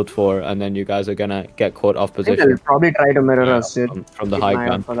peeled for, and then you guys are gonna get caught off position. They'll probably try to mirror us from the high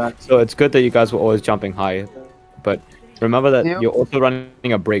ground. So it's good that you guys were always jumping high, but remember that you're also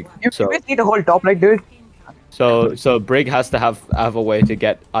running a Brig. You need to hold top right, dude. So Brig has to have a way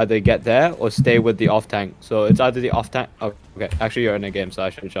to either get there or stay with the off tank. So it's either the off tank. Oh, okay, actually you're in a game, so I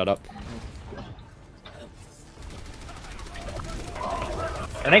should shut up.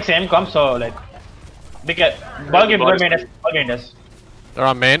 The next aim comes, so like, ball game behind us. They're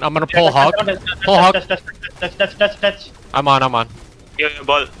on main. I'm gonna pull hog. Pull hog. Touch. I'm on. Yo,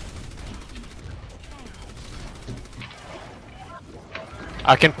 ball.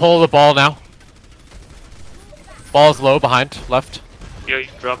 I can pull the ball now. Ball's low behind, left. Yo, you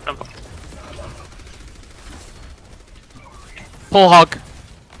dropped him. Pull hog.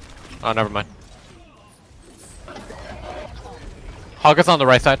 Oh, never mind. Hog is on the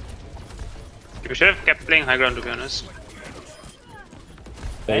right side. You should have kept playing high ground, to be honest.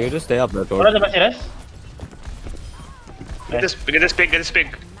 Yeah, you just stay up there, What are the best? Get this pig, get this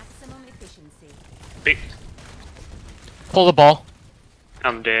pig. Pig. Pull the ball.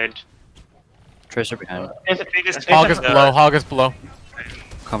 I'm dead. Tracer behind. Hog is below, hog is below.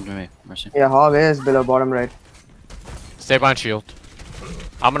 Come to me, Mercy. Yeah, hog is below bottom right. Stay behind shield.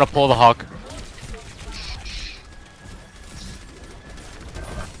 I'm gonna pull the hog.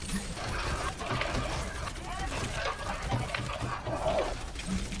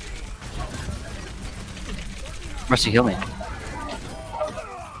 Mercy, heal me.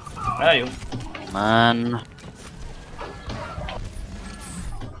 Where are you? Man.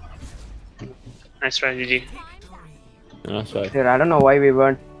 Nice try, GG. That's right. Dude, I don't know why we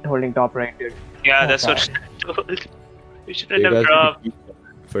weren't holding top right, dude. Yeah, that's what I told. You shouldn't You have guys dropped. need to keep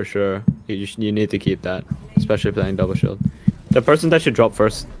that, for sure. You need to keep that, especially playing double shield. The person that should drop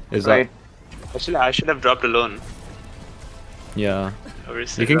first is Right. Actually, I should have dropped alone. Yeah.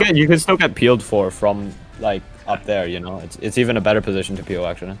 Obviously, You can still get peeled from like up there, you know. It's even a better position to peel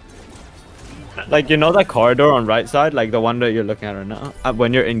actually. Like, you know that corridor on right side, like the one that you're looking at right now.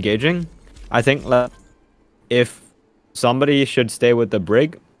 When you're engaging, I think like if somebody should stay with the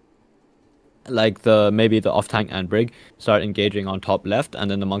brig, like maybe the off tank and brig, start engaging on top left,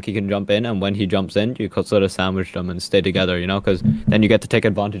 and then the monkey can jump in, and when he jumps in, you could sort of sandwich them and stay together, you know, because then you get to take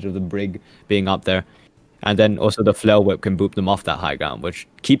advantage of the brig being up there, and then also the flare whip can boop them off that high ground, which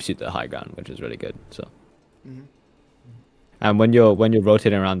keeps you to the high ground, which is really good. So. And when you're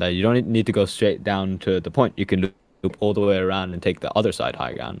rotating around that, you don't need to go straight down to the point. You can loop all the way around and take the other side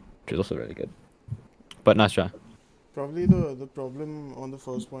high ground, which is also really good. But nice try. Probably the problem on the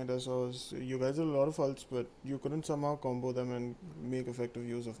first point I saw is you guys had a lot of ults, but you couldn't somehow combo them and make effective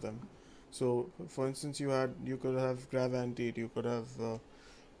use of them. So, for instance, you could have Grav Anti, you could have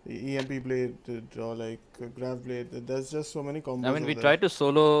EMP Blade, or like Grav Blade. There's just so many combos. I mean, we tried to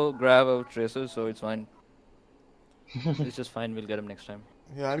solo grab our tracers, so it's fine. It's just fine, we'll get him next time.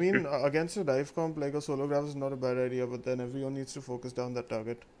 Yeah, I mean, against a dive comp, like a solo grab is not a bad idea, but then everyone needs to focus down that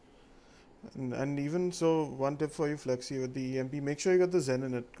target. And even so, one tip for you, Flexi, with the EMP, make sure you get the Zen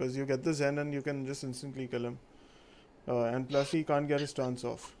in it, because you get the Zen and you can just instantly kill him. And plus, he can't get his stance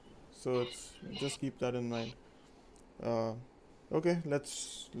off. So just keep that in mind. Okay,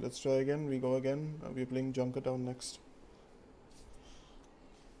 let's try again. We go again. We're playing Junkertown next.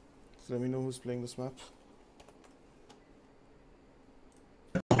 So let me know who's playing this map.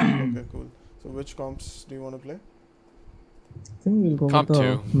 Okay, cool. So which comps do you want to play? I think we'll go Comp with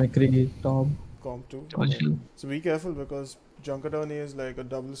the 2. Mei-Reaper top. Comp 2. Okay. So be careful because Junkertown is like a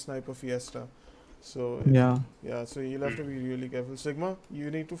double sniper fiesta. So Yeah. So you'll have to be really careful. Sigma, you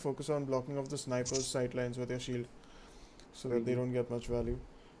need to focus on blocking off the sniper's sightlines with your shield, so that they don't get much value.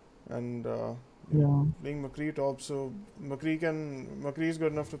 And Yeah. playing McCree top, so McCree is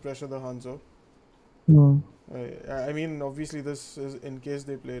good enough to pressure the Hanzo. No. I mean, obviously this is in case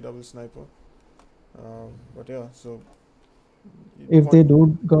they play double sniper. But yeah, so If they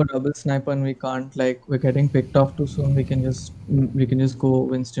do go double sniper and we can't, like, we're getting picked off too soon, we can just go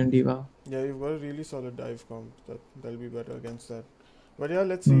Winston Diva. yeah, you've got a really solid dive comp. That'll be better against that. But yeah,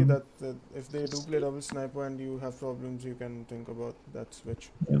 let's see that if they do play double sniper and you have problems, you can think about that switch.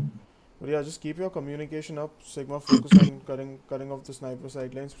 Yeah. But yeah, just keep your communication up. Sigma focus on cutting off the sniper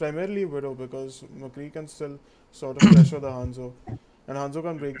sidelines, primarily Widow, because McCree can still sort of pressure the Hanzo, and Hanzo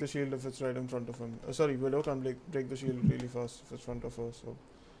can break the shield if it's right in front of him. Sorry, Widow can break the shield really fast if it's front of her. So,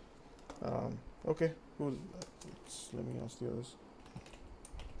 okay, cool. Let me ask the others.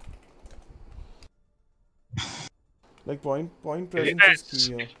 Like point presence is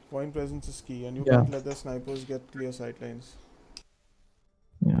key here. Point presence is key, and you can't let the snipers get clear sightlines.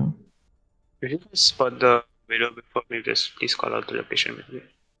 Yeah. If you can spot the Widow before me, just please call out the location maybe.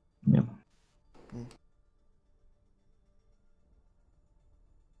 Yeah.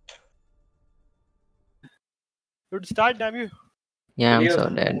 Dude, start, damn you. Yeah, I'm so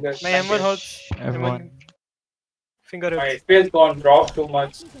dead. My Ember hurts. Everyone. Finger My hurts. FPS gone dropped too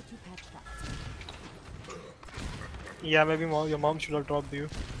much. Yeah, maybe your mom should have dropped you.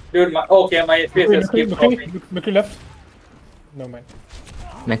 Dude, my FPS just keeps dropping. McCree left. No man.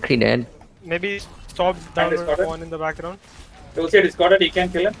 McCree dead. Maybe stop down discarded. one in the background. Dulce discarded, he can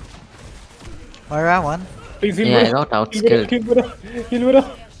kill him. Moira one. Please heal Yeah, I Widow. got Heal Widow, outskilled. heal Widow, heal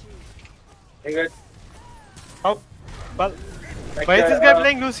Widow. Very good. Oh, well. Why is this guy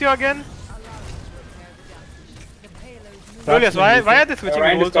playing Lucio again? Proilios, why are they switching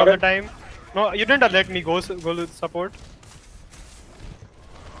Ryan roles all the discarded. time? No, you didn't let me go to support.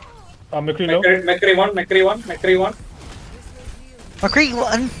 McCree low. McCree one, McCree one, McCree one. McCree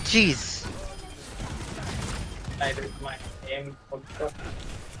one, jeez. I did my aim.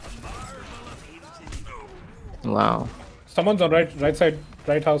 Wow. Someone's on right side,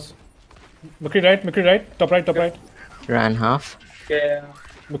 right house. McCree right, top right. Ran half. Okay.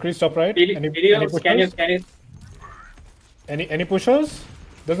 McCree's top right. Videos, can you? Any pushers?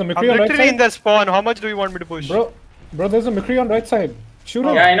 There's a I'm McCree on right literally in side. their spawn. How much do you want me to push? Bro, there's a McCree on right side. Shoot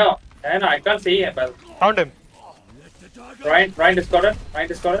him. Yeah, I know. I can't see him. But found him. Ryan discarded.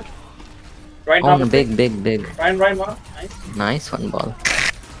 Ryan Oh, half big. Ryan one. Nice. Nice one ball.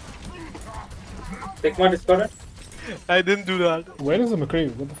 Sigma discarded. I didn't do that. Where is the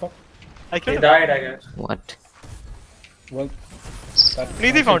McCree? What the fuck? I He killed him. died, I guess. What? Well,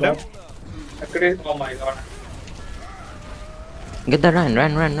 Neezy found him. McCree, oh my god. Get the run.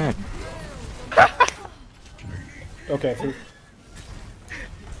 Okay. So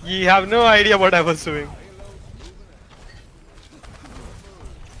You have no idea what I was doing.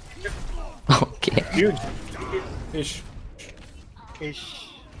 Okay. huge. Ish. Ish.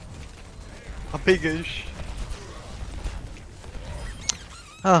 A big ish.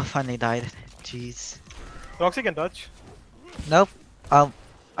 Oh, finally died. Jeez. Roxy can touch. Nope. I'm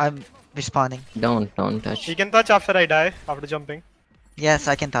respawning. Don't touch. He can touch after I die, after jumping. Yes,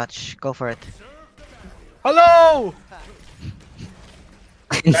 I can touch. Go for it. Hello!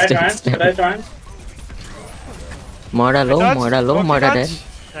 Right hand. Mora low, Roxy Mora touch. dead.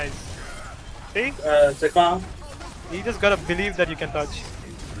 Nice. See? Sigma. You just gotta believe that you can touch.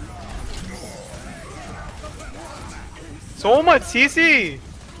 So much CC!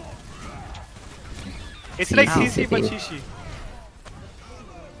 It's like CC but Shishi.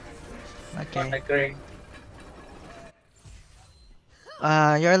 Okay.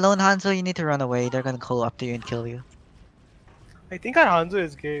 You're alone, Hanzo. You need to run away. They're gonna call up to you and kill you. I think our Hanzo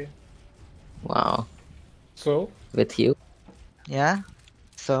is gay. Wow. So? With you? Yeah.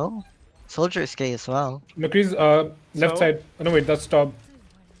 So, Soldier is gay as well. McCree's left side. Oh, no wait, that's top.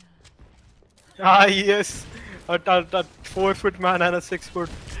 Ah yes. A 4-foot man and a 6-foot.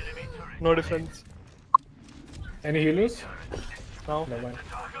 No difference. Any healers? No. No mind.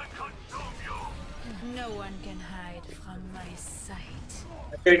 No one can hide from my sight.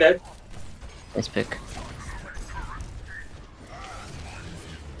 McCree dead. Nice pick.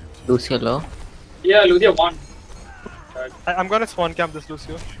 Lucio low. Yeah, Lucia won. I'm gonna spawn camp this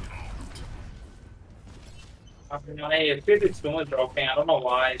Lucio. It's too much dropping. I don't know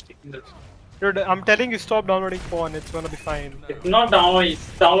why. Dude, I'm telling you, stop downloading porn. It's gonna be fine. It's not downloading.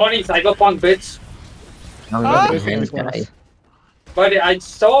 It's downloading Cyberpunk, bitch. But I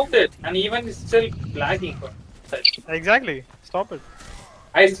stopped it, and even it's still lagging. Exactly. Stop it.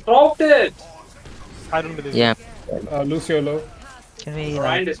 I stopped it. I don't believe Yeah. Lucio low. Can we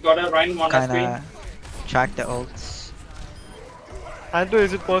Ryan discarded. Ryan one on screen. kinda track the ults? Andrew,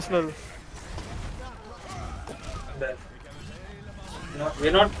 is it personal? No,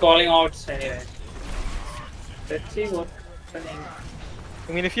 we're not calling out anyway. Let's see what's happening.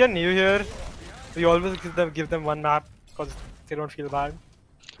 I mean, if you're new here, we always give them one map because they don't feel bad.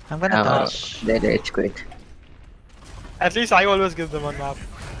 I'm gonna touch. They rage quit. At least I always give them one map.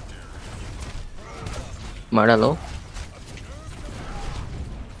 Mora low.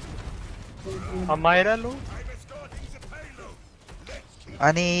 Amira low?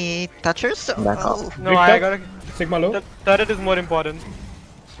 Any touchers? Back off. No, I gotta. Sigma low. The turret is more important.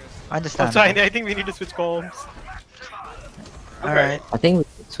 Understand. Also, I think we need to switch comms. Alright. I think we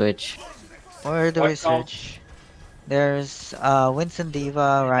should switch. Where do we switch? There's Winston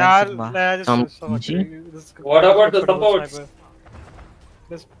Diva, Ryan Nah, Sigma. nah, just switch so much. G? This is What good about the for double supports? sniper.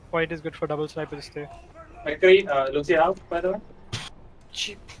 This point is good for double sniper to stay. McCree, Lucia out, by the way.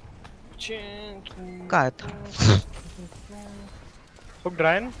 God. Hooked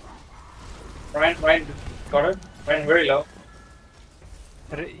Ryan. Ryan got it. Ryan very low.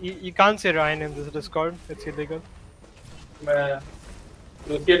 You can't say Ryan in this Discord. It's illegal.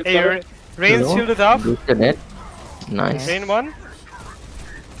 Lucia Hey, Rain's Hello? shielded up. Lucio dead. Nice. Rain won.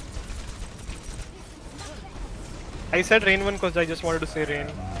 I said Rain won because I just wanted to say Rain.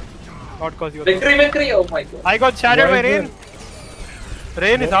 Not because you were. McCree, oh my god. I got shattered by Rain.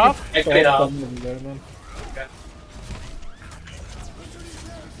 Rain is off. McCree off.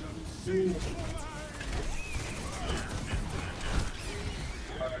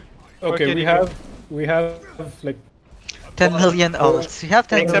 Okay, we have like 10 million ults. We have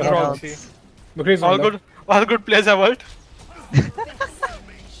 10 Except million Roxy. ults. McCree's All good. All good players have ult.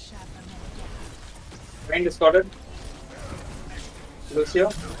 Rain discarded. Lucio?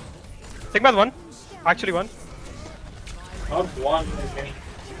 Sigma's one. Actually one. Not one. Okay.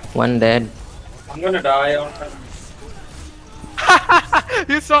 One dead. I'm gonna die on him.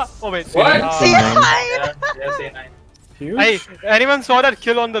 You saw. Oh wait. What? C9. Yeah, C9. Huge. Hey, anyone saw that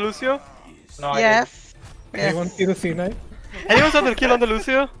kill on the Lucio? No, Yes. Anyone see the C9? Anyone saw the kill on the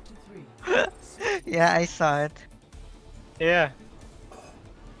Lucio? Yeah, I saw it. Yeah.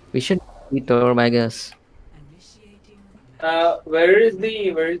 We should beat Tormagus. Where's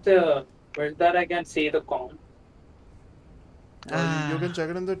that I can see the comp? You can check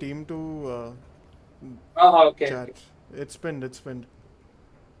it in the team to Okay. chat. It's pinned. It's pinned.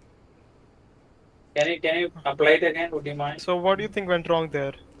 Can you apply it again? Would you mind? So what do you think went wrong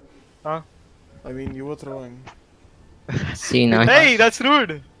there? Huh? I mean, you were throwing. C9. Hey, that's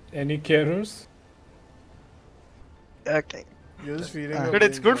rude. Any carers? Okay. You're just feeding. Dude,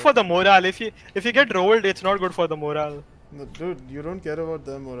 it's good for the morale. If you get rolled, it's not good for the morale. No, dude, you don't care about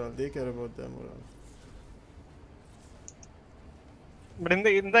their morale. They care about their morale. But in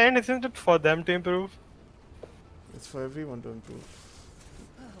the end, isn't it for them to improve? It's for everyone to improve.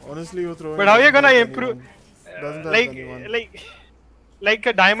 Honestly, you're throwing. But how are you doesn't gonna help improve? anyone. Doesn't help anyone. Like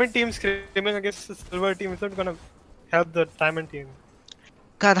a diamond team screaming against a silver team isn't gonna help the diamond team.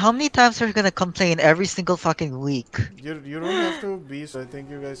 God, how many times are we gonna complain every single fucking week? You don't have to be. So I think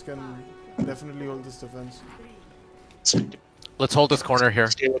you guys can definitely hold this defense. Let's hold this corner here.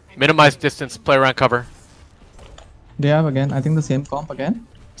 Minimize distance. Play around cover. They have again. I think the same comp again.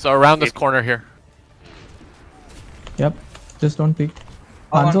 So around this corner here. Yep. Just don't peek.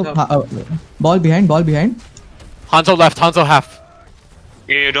 Oh, Hanzo, ball behind. Ball behind. Hanzo left. Hanzo half.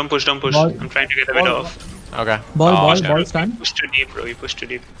 Yeah, don't push. Don't push. Ball. I'm trying to get a bit off. Okay. Ball You stand. pushed too deep, bro. You pushed too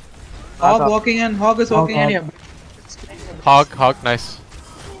deep. Hog walking in. Hog is walking in here. Hog, nice.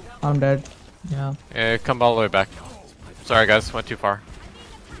 I'm dead. Yeah. Yeah, come all the way back. Sorry guys, went too far.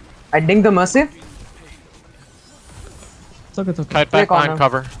 I ding the Mercy. It's okay. It's okay. Kite back behind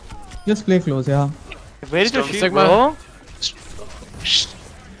cover. Just play close. Yeah. Where is the shield, Sigma. bro?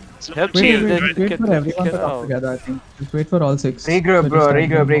 Help Wait shield. for everyone to come together. I think. Just wait for all six. Regroup, bro.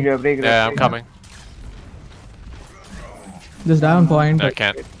 Regroup. Yeah, I'm coming. Just die on point. I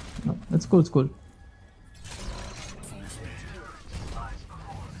can't. No, it's cool. It's cool.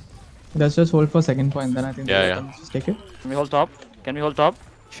 Let's just hold for second point. Then I think. Yeah. Just take it. Can we hold top? Can we hold top?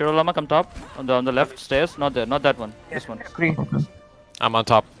 Shirolama, come top. On the left stairs. Not there. Not that one. This one. Okay. I'm on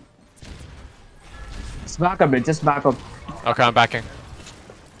top. Just back a bit. Just back up. Okay, I'm backing.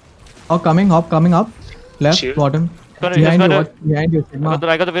 Hop coming up. Left, Shield. bottom. Got it, Behind got you, it. behind you, Sigma.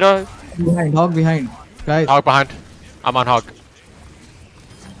 I got the Viro. Behind, Hog behind. Guys. Hog behind. I'm on Hog.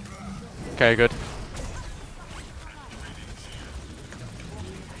 Okay, good.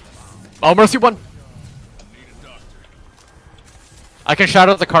 Oh, Mercy one. I can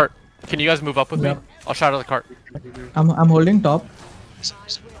shadow the cart. Can you guys move up with me? I'll shadow the cart. I'm holding top.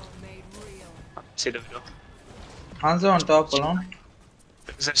 See the window. Hanzo on top alone.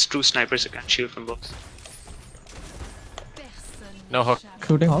 Because there's two snipers that can shield from both. No hook.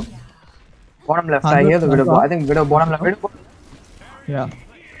 Shooting Hog. Bottom left. I hear the widow. I think widow bottom left. Widow. Yeah.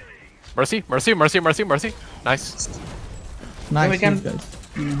 Mercy. Nice. Nice. we can- guys.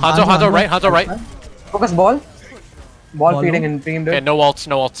 Hanzo right. Focus ball. Ball Ball feeding low. in team. Okay, no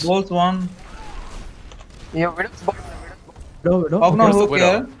ults. Bolts one. Yeah, widow's bottom. Widow. Hog no Where's the hook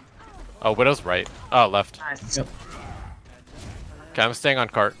widow? here. Oh, Widow's right. Oh, left. Nice. Yep. Okay, I'm staying on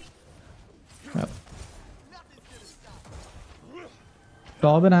cart. Yep.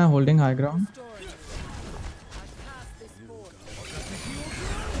 Top and I are holding high ground.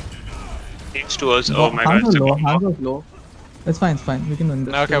 Needs two ults. Oh my god. Hanzo's It's a low. big Hanzo's low. It's fine. We can win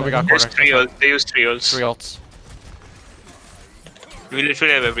this. Okay, we got There's corner. 3 ults. They use 3 ults. 3 ults. We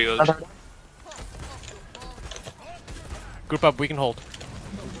literally have every ult. Group up, we can hold.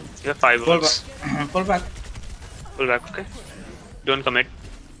 You have 5 Pull ults. back. Pull back. Pull back, okay? Don't commit.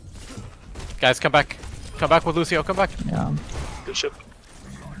 Guys, come back. Come back with Lucio, come back. Yeah. Bishop.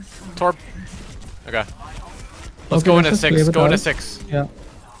 Torb. Okay. Let's Okay, go let's into just 6. play with Go into us. 6. Yeah.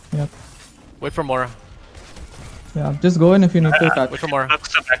 Yep. Wait for Mora. Yeah. Just go in if you need to touch. Wait for Mora.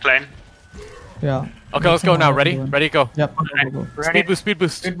 Flux the backline. Yeah. Okay, let's go now. Ready? Ready, go. Yep. Go. Speed boost, speed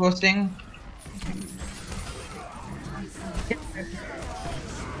boost. Speed boosting.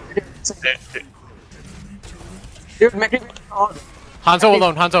 Dude, make it on. Hanzo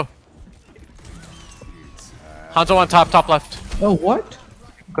alone, Hanzo. Hanzo on top, top left. Oh, what?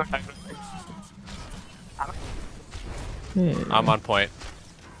 Hey. I'm on point.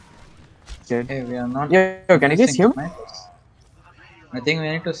 Hey, we are not. Yo, can you guys hear me? I think we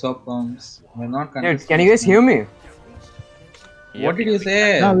need to swap comms. We're not. Dude, can you guys hear me? What did you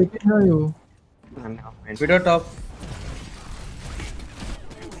say? Yeah, we can hear you. Widow top.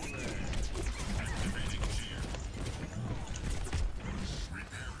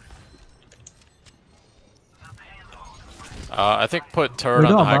 I think put turret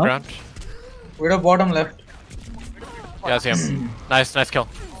Widow on the high above. ground. Widow bottom left. Yeah, I see him. Nice kill.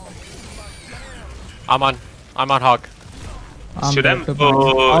 I'm on hog. Should I Hog go?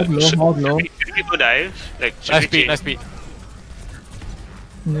 low. Should we go dive? Like, should Nice we beat, change? nice beat.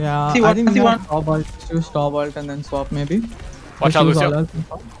 Yeah, See I what- think see we what- have stop ult. Just use stop ult and then swap maybe. Watch Just out, use Lucio. all else and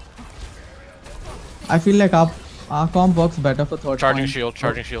swap. I feel like our comp works better for third Charging point. shield,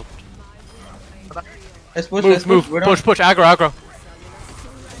 charging shield. Let's push. Move, Let's move, push. Widow. push, aggro.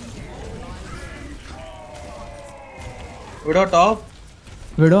 Widow top.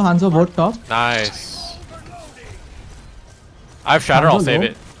 Widow, Hanzo both top. Nice. I have shatter, I'll Hanzo save low.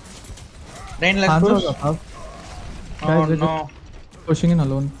 it. Rain, let's Hanzo's push. above. Oh Guys, we're no. just pushing in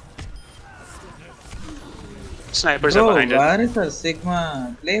alone. Snipers are Bro, behind it. where is the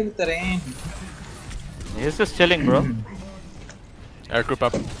Sigma? Play with the rain. He's just chilling, bro. Alright, group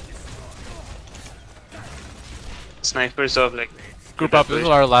up. Snipers of like. Group up, this is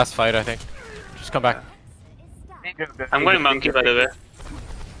our last fight, I think. Just come back. I'm going monkey by the way.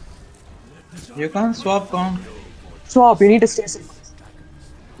 You can't swap comp. Swap, you need to stay Sigma.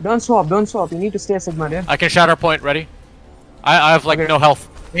 Don't swap, you need to stay Sigma, dude. I can shatter point, ready? I have like no health.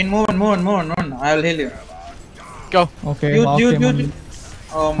 Win, move on. I will heal you. Go. Okay, You- Hog you- came you- on me.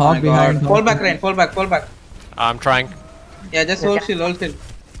 Oh Hog my behind, god. Hog Fall back, behind. Rain. Fall back. I'm trying. Yeah, just hold still.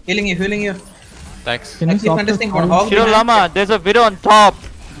 Healing you. Thanks. Can you Keep stop contesting this for call? Hog. Shiro behind. Lama, there's a Widow on top.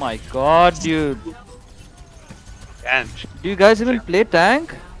 My god, dude. Damn. Do you guys even play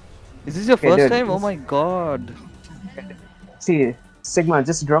tank? Is this your Okay, first dude. time? Oh my god. See, Sigma,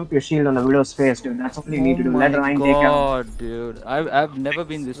 just drop your shield on the Widow's face, dude. That's all you need to do. Let Ryan take out. God, dude. I've never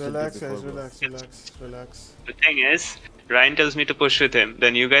been this Relax, tilted guys. before. Relax. The thing is, Ryan tells me to push with him.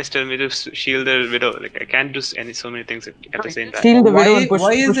 Then you guys tell me to shield the widow. Like I can't do so many things at the same time. Shield the Widow Why, and push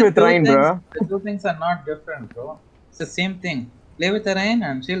why is it with two Ryan, things? bro. The two things are not different, bro. It's the same thing. Play with the Rain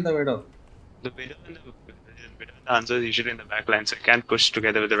and shield the Widow. The widow and the Hanzo is usually in the back line, so I can't push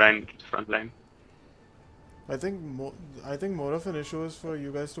together with the Ryan front line. I think more of an issue is for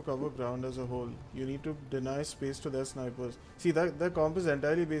you guys to cover ground as a whole. You need to deny space to their snipers. See, that comp is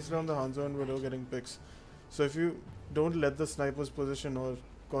entirely based around the Hanzo and Widow getting picks. So if you don't let the snipers position or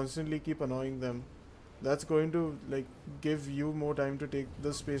constantly keep annoying them, that's going to like give you more time to take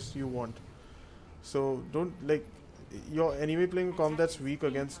the space you want. So don't like you're anyway playing a comp that's weak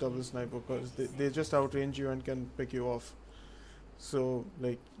against double sniper because they just outrange you and can pick you off. So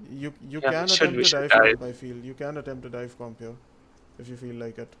like you can attempt to dive comp. I feel you can attempt to dive comp here if you feel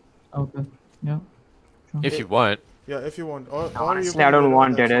like it. Okay. Yeah. Sure. If you want. Yeah, if you want. Or you Honestly, can I don't do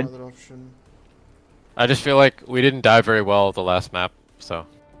want that's it. another option. I just feel like we didn't dive very well the last map, so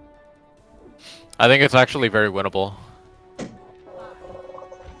I think it's actually very winnable.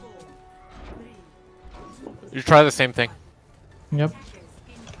 You try the same thing. Yep.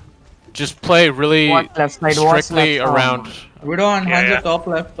 Just play really What left side, what's strictly left around. Widow and Yeah, Hanzo yeah. top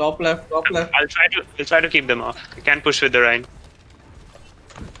left. I'll try to keep them off. I can't push with the Ryan.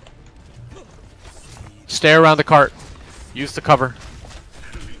 Stay around the cart. Use the cover.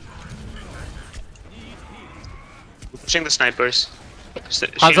 Pushing the snipers.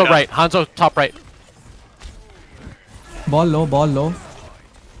 Hanzo right. Hanzo top right. Ball low.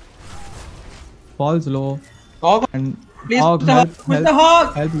 Ball's low. Hog. And Please Hog, push the hog. Push the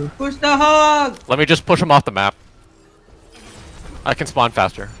hog. Help Blue. Push the hog. Let me just push him off the map. I can spawn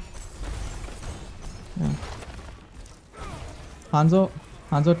faster. Yeah. Hanzo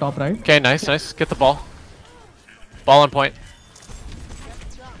top right. Okay, nice. Get the ball. Ball on point.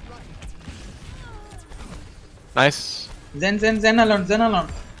 Nice. Zen alone.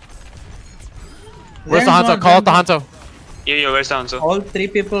 Where's the Zen's Hanzo? not- Call out the Hanzo. Yeah, where's the Hanzo? All three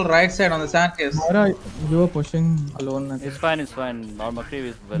people right side on the staircase. Myra, you were pushing alone. I think. It's fine. Our McCree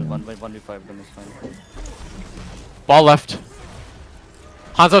is well 1v5 them, it's fine. Ball left.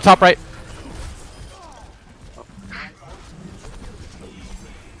 Hanzo top right.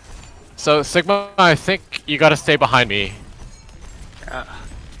 So Sigma, I think you gotta stay behind me.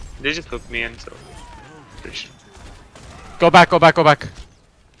 They just hooked me in, so. Go back. My God.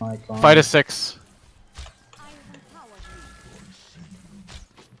 Fight is 6.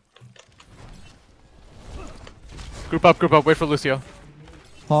 Group up, wait for Lucio.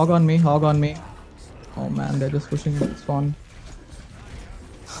 Hog on me. Oh man, they're just pushing spawn.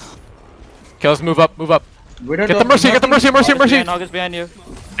 Okay, let's move up. Widow Get the mercy. Hog is behind you.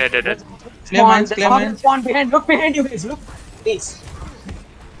 Dead. Clear mines. Spawn behind, look behind you guys, look. Please.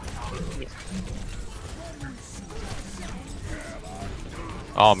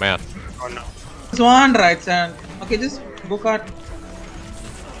 Oh man. Oh no. Swan right side. Okay, just go cut.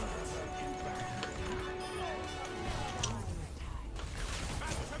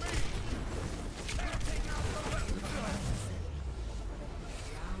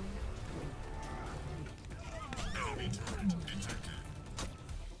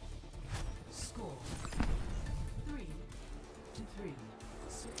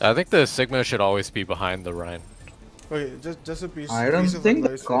 I think the Sigma should always be behind the Rhine. Okay, just a piece. I don't piece of think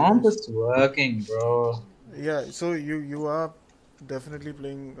the advice for you comp guys. is working, bro. Yeah, so you are definitely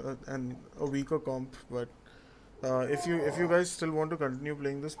playing a weaker comp, but if you guys still want to continue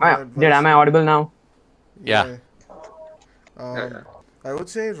playing this, my advice. Dude, am I audible now? Yeah. I would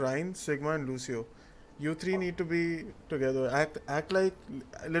say Rhine, Sigma, and Lucio. You three need to be together.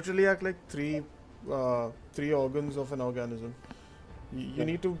 Literally act like three organs of an organism. You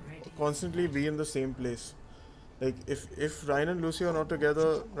need to constantly be in the same place. Like if Rhine and Lucio are not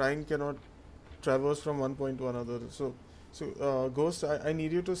together, Rhine cannot traverse from one point to another. So Ghost, I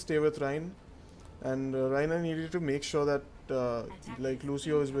need you to stay with Rhine, and Rhine, I need you to make sure that like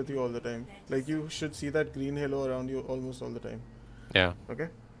Lucio is with you all the time. Like you should see that green halo around you almost all the time. Yeah. Okay.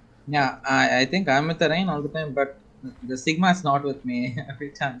 Yeah, I think I'm with the Rain all the time, but the Sigma is not with me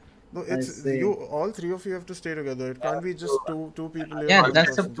every time. No, it's you. All three of you have to stay together. It can't be just two people here. Yeah, one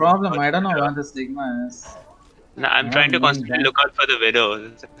that's the person. problem. I don't know what the Sigma is. No, I'm trying to constantly look out for the widow.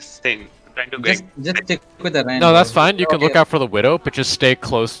 That's the thing. I'm trying to Just stick with the Rain. No, that's fine. You can look out for the Widow, but just stay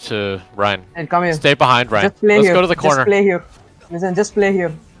close to Rhine. And come here. Stay behind Rhine. Just play Let's here. go to the corner. Just play here. Listen, just play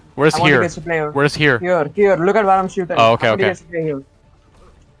here. Where's I want you here? guys to play here. Where's here? Here. Look at where I'm shooting. Oh, okay, I want you okay. guys to play here.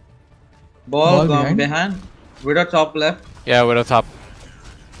 Ball gone behind. Widow top left. Yeah, Widow top.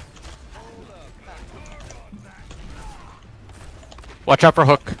 Watch out for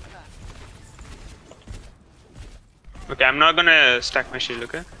hook. Okay, I'm not gonna stack my shield,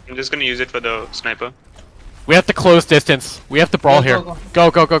 okay? I'm just gonna use it for the sniper. We have to close distance. We have to brawl here. Go.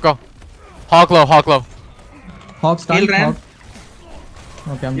 Hog low. Hog stun. Heal ramp.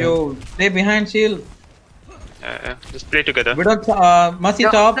 Okay, I'm You stay behind shield. Just play together. Widow Mercy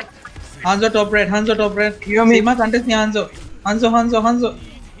top. Hanzo top red. Sigma contest me Hanzo. Hanzo.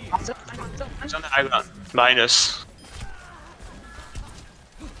 It's on the high ground. Behind us.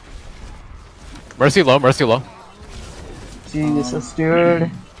 Mercy low. Jesus,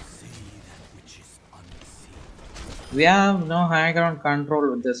 dude. We have no high ground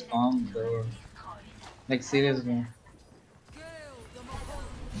control with this comp, though. Like seriously.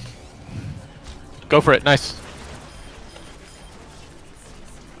 Go for it. Nice.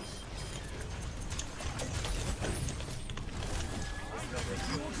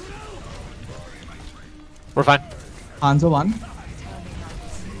 We're fine. Hanzo 1.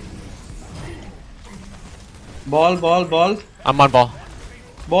 Ball. I'm on ball.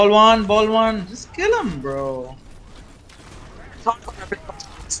 Ball one. Just kill him, bro.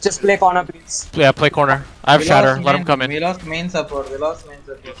 Just play corner, please. Yeah, play corner. I have shatter. Let him come in. We lost main support.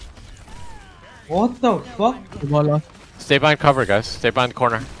 What the fuck? Ball lost. Stay behind cover, guys. Stay behind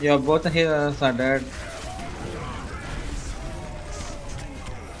corner. Yeah, both of healers are dead.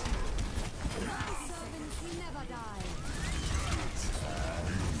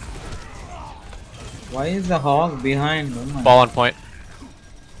 Why is the hog behind? Oh my Ball on point.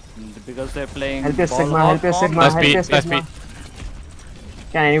 Because they're playing. Help your Sigma. Nice beat.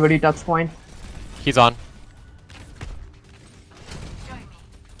 Can anybody touch point? He's on.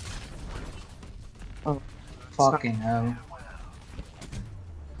 Oh, fucking hell.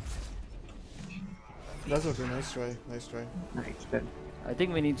 That's okay. Nice try. Nice, good. I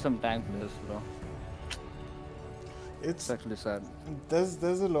think we need some tank players, bro. It's actually sad.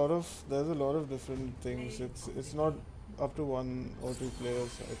 There's a lot of different things. It's not up to one or two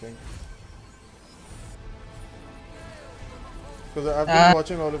players, I think. Because I've been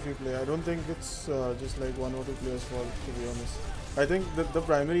watching all of you play. I don't think it's just like one or two players' fault, to be honest. I think that the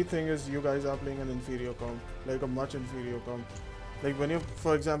primary thing is you guys are playing an inferior comp, like a much inferior comp. Like when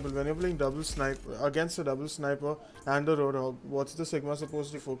for example, when you're playing double sniper against a double sniper and a roadhog, what's the Sigma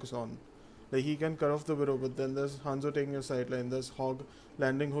supposed to focus on? Like he can cut off the widow, but then there's Hanzo taking a sideline, there's Hog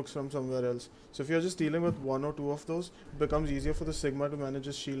landing hooks from somewhere else. So if you're just dealing with one or two of those, it becomes easier for the Sigma to manage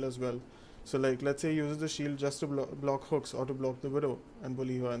his shield as well. So like let's say he uses the shield just to block hooks or to block the widow and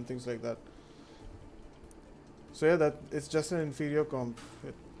bully her and things like that. So yeah, it's just an inferior comp.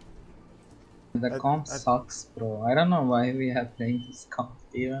 The comp sucks, bro. I don't know why we are playing this comp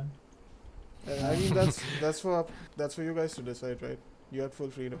even. I mean that's for you guys to decide, right? You had full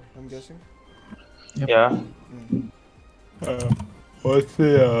freedom, I'm guessing. Yep. Yeah. What's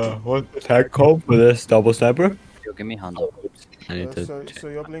the tag called for this double sniper? Yo, give me Hanzo. I need to. So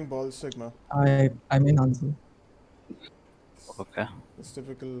you're playing ball Sigma. I mean Hanzo. Okay. It's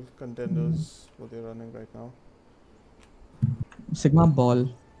typical contenders what they're running right now. Sigma ball.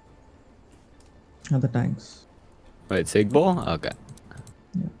 Are the tanks. Wait, Sigball? Okay.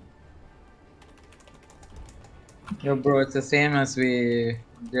 Yo, bro, it's the same as we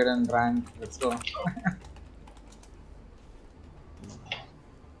did in rank. Let's go.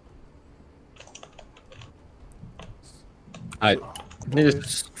 I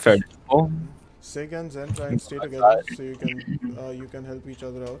just fair. Sig and Zen try and stay together so you can help each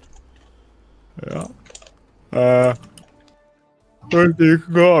other out. Yeah. Or you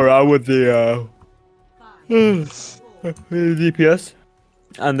can go around with the DPS,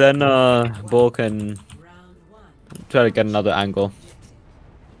 and then Bull can try to get another angle.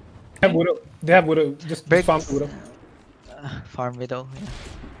 They have Widow. Just farm Widow. Farm Widow. Yeah.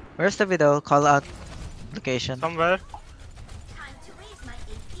 Where's the Widow? Call out location. Somewhere.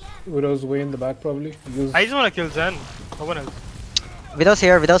 Widow's way in the back probably. I just wanna kill Zen. No one else. Widow's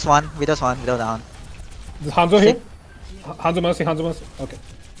here. Widow's one. Widow's one. Widow down. Is Hanzo here? Hanzo Mercy. Hanzo Mercy. Okay.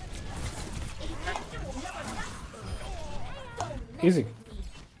 Easy.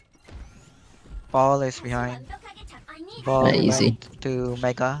 Ball is behind. Ball easy. to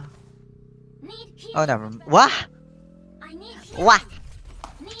Mega. Oh, never. What? What?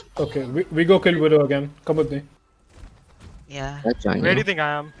 Okay, we go kill Widow again. Come with me. Yeah. Where do you think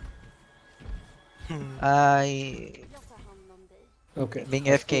I am? Okay. Being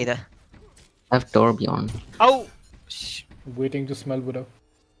AFK da. I have Torbjorn. Oh! Waiting to smell Widow.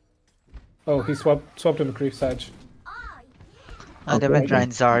 Oh, he swapped to McCree, Sag. Oh, they went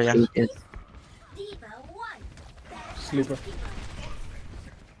Ryan Zarya. Sleeper.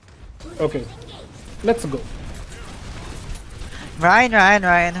 Okay, let's go. Ryan.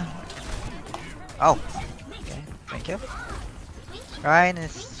 Oh. Okay, thank you. Ryan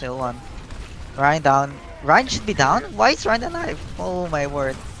is still one. Ryan down. Ryan should be down? Why is Ryan alive? Oh my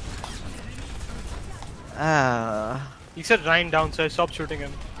word. He said Ryan down, so I stopped shooting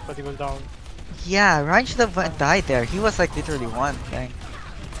him, but he was down. Yeah, Ryan should have died there. He was like literally one. Dang.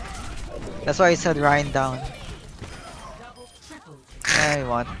 That's why I said Ryan down. I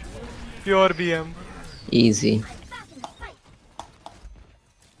won. Pure BM. Easy.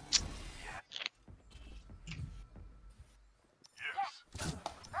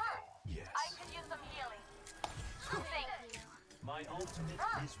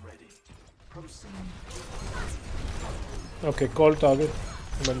 Okay, call target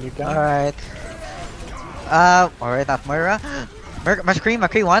when you can. Alright. Alright, not Moira.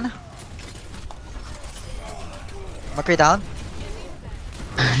 McCree one. McCree down.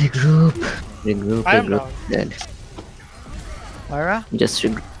 Regroup. Dead. Moira? Just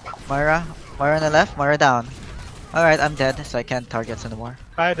regroup. Moira on the left, Moira down. Alright, I'm dead, so I can't target anymore.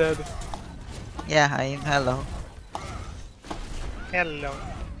 I did. Yeah, I am. Hello. Hello.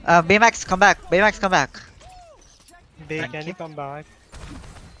 Baymax, come back. Baymax, come back. Can you come back?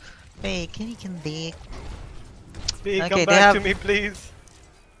 Hey, can you come back? Hey, come back to me, please.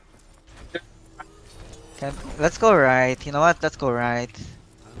 Let's go right. You know what? Let's go right.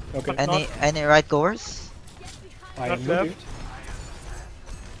 Okay. Any right goers? Not left.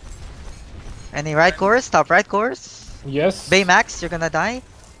 Any right goers? Top right goers? Yes. Baymax, you're gonna die?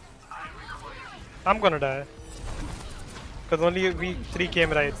 I'm gonna die. Cause only we three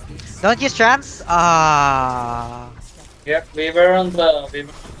came right. Don't use trams? Yep, we were on the...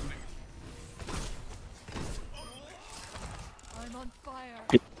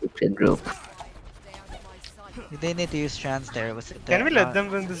 Group. They need to use trans there. Can we let them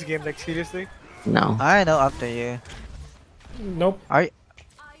win this game? Like seriously? No. I know, up to you. Nope.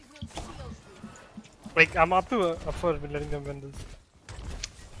 Like I'm up for letting them win this.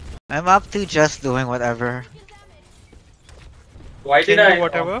 I'm up to just doing whatever. Why did I?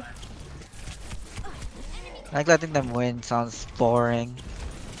 Whatever. Like letting them win sounds boring.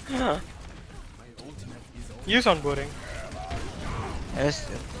 You sound boring.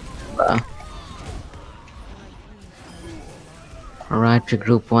 Alright,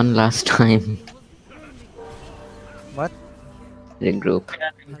 regroup one last time. What? Regroup.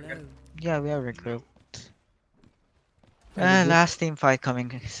 Yeah, we are regrouped. Last team fight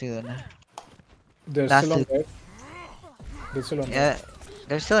coming soon. They're still on right. They're still on right.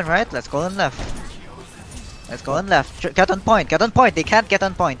 They're still on right. Let's go on left. Let's go on left. Get on point. Get on point. They can't get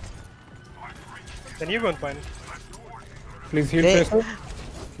on point. Then you go on point. Please heal Tracer.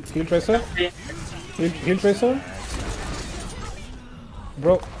 Heal Tracer. Heal Tracer.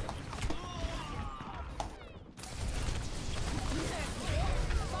 Bro.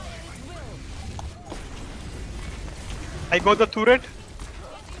 I got the turret.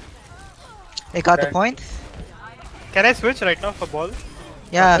 They got the point. Can I switch right now for ball?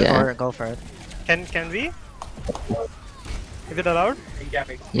 Yeah, go for it. Can we? Is it allowed?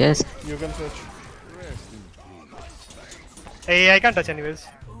 Yes. You can switch. Hey, I can't touch anyways.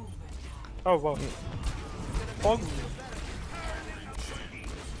 Oh wow. Oh.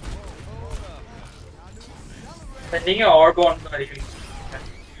 Sending your orb on.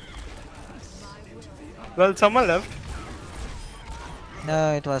 Well, someone left.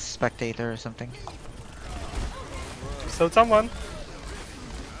 No, it was spectator or something. So someone.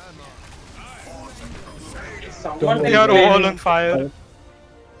 Someone They are all on fire.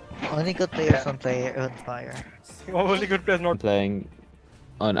 Only good players on fire. Only good players not. Playing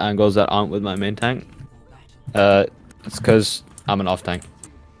on angles that aren't with my main tank. It's because I'm an off tank.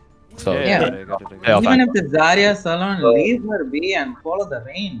 So Yeah. off Even tank. if the Zarya Salon, leave her be and follow the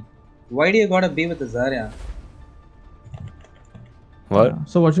rain. Why do you gotta be with the Zarya? What?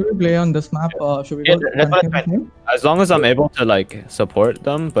 So what should we play on this map? Should we go? As long as I'm able to like support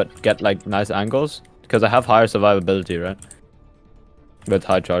them, but get like nice angles, because I have higher survivability, right? With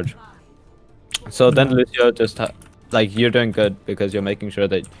high charge. So then Lucio just like you're doing good because you're making sure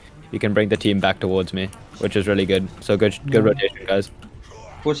that you can bring the team back towards me, which is really good. So good rotation, guys.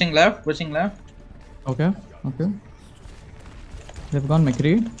 Pushing left, pushing left. Okay. They've gone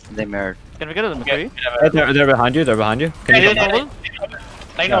McCree. They mirrored. Can we get the McCree? They're behind you. They're behind you. Can you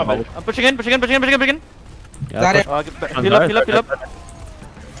come back? I'm pushing in. Yeah, Heal up.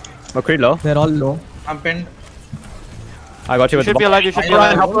 McCree low. They're all low. I'm pinned. I got you with should the be alive. You should be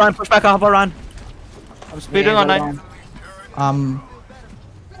alive. Help Ryan, push back, help Ryan. I'm speeding on 9.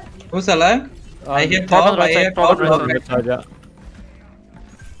 Who's alive? I hear top on top, the I right hear side, top on top. the right side, yeah.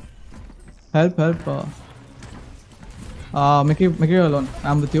 Help. Mickey alone.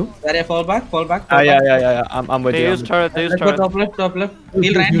 I'm with you. Zarya, fall back. Yeah. I'm with They you. use turret. Let's go top left.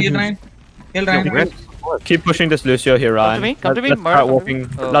 Heal Ryan. Keep pushing this Lucio here, Ryan. Come to me. Let's start walking.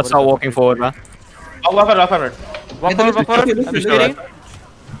 Let's start walking forward, man. Oh, walk forward. Walk forward. I'm speeding.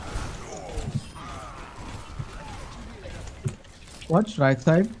 Watch right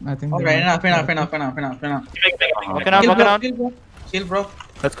side. I think. Alright, enough. Walking out. Shield, bro.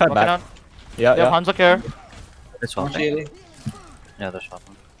 Let's cut Walking back. out. Yeah. Hanzo care. This one. Shield. Yeah, the shot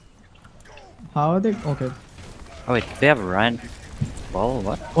one. How are they? Okay. Oh wait, they have Ryan. Ball,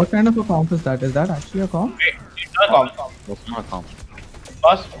 what? What kind of a comp is that? Is that actually a comp? That's not a comp.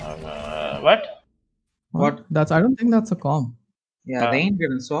 Boss, what? That's. I don't think that's a comp. Yeah, they ain't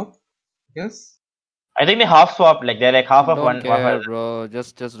getting swap. Yes. I think they half swap, like they're like half of Don't one. care, bro.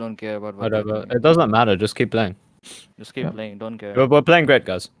 Just don't care about what. Whatever. It doesn't matter. Just keep playing. Just keep playing. Don't care. We're playing great,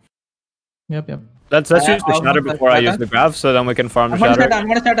 guys. Yep. Let's use the shatter before I use the grab, so then we can farm the shatter. I'm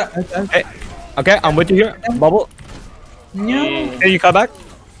gonna shatter. Hey, okay, I'm with you here. Bubble. No. Hey, you come back.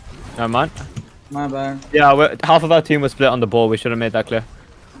 Never mind. My bad. Yeah, half of our team was split on the ball. We should have made that clear.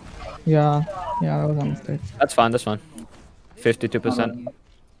 Yeah, that was a mistake. That's fine. 52%.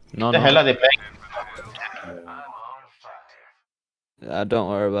 No. What the hell are they playing? Don't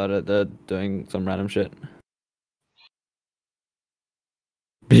worry about it. They're doing some random shit.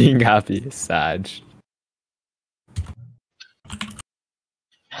 Being happy, Sag.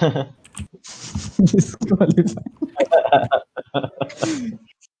 Okay.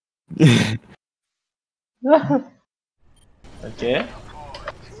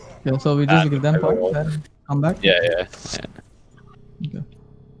 Yeah, so we just give them points and come back. Yeah. Okay.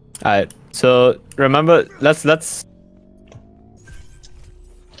 Alright. So remember, let's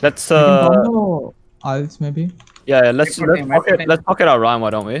Alts maybe. Yeah, let's pocket our Ryan, why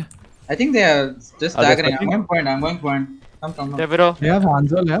don't we? I think they are just Are they staggering. I'm fighting? going point. Come. Yeah, Vito. They have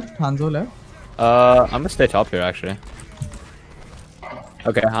Hanzo left. I'm gonna stay top here actually.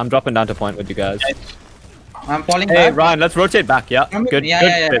 Okay, I'm dropping down to point with you guys. I'm falling Hey back. Ryan, let's rotate back, yeah? Good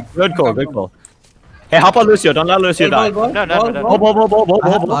Yeah. Good call. Hey, hop on Lucio, don't let Lucio die. Ball.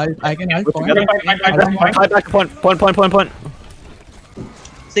 Ball. I can help point. Fight back to point.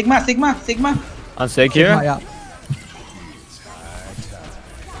 Sigma. On Sig here. Yeah.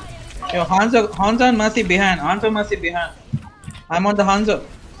 Yo, Hanzo and Mercy behind. I'm on the Hanzo,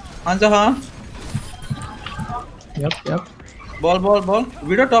 huh? Yep. Ball.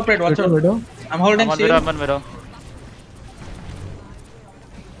 Widow top right, watch out. Widow. I'm holding shield. I'm on Vito.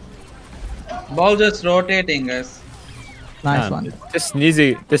 Ball just rotating, guys. Nice Man, one. This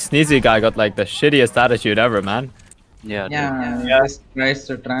sneezy guy got like the shittiest attitude ever, man. Yeah. Yeah. This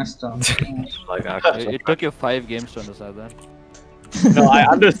to trash talk. Like actually. It took you 5 games to understand that. No, I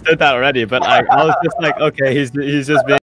understood that already, but I was just like, okay, he's just being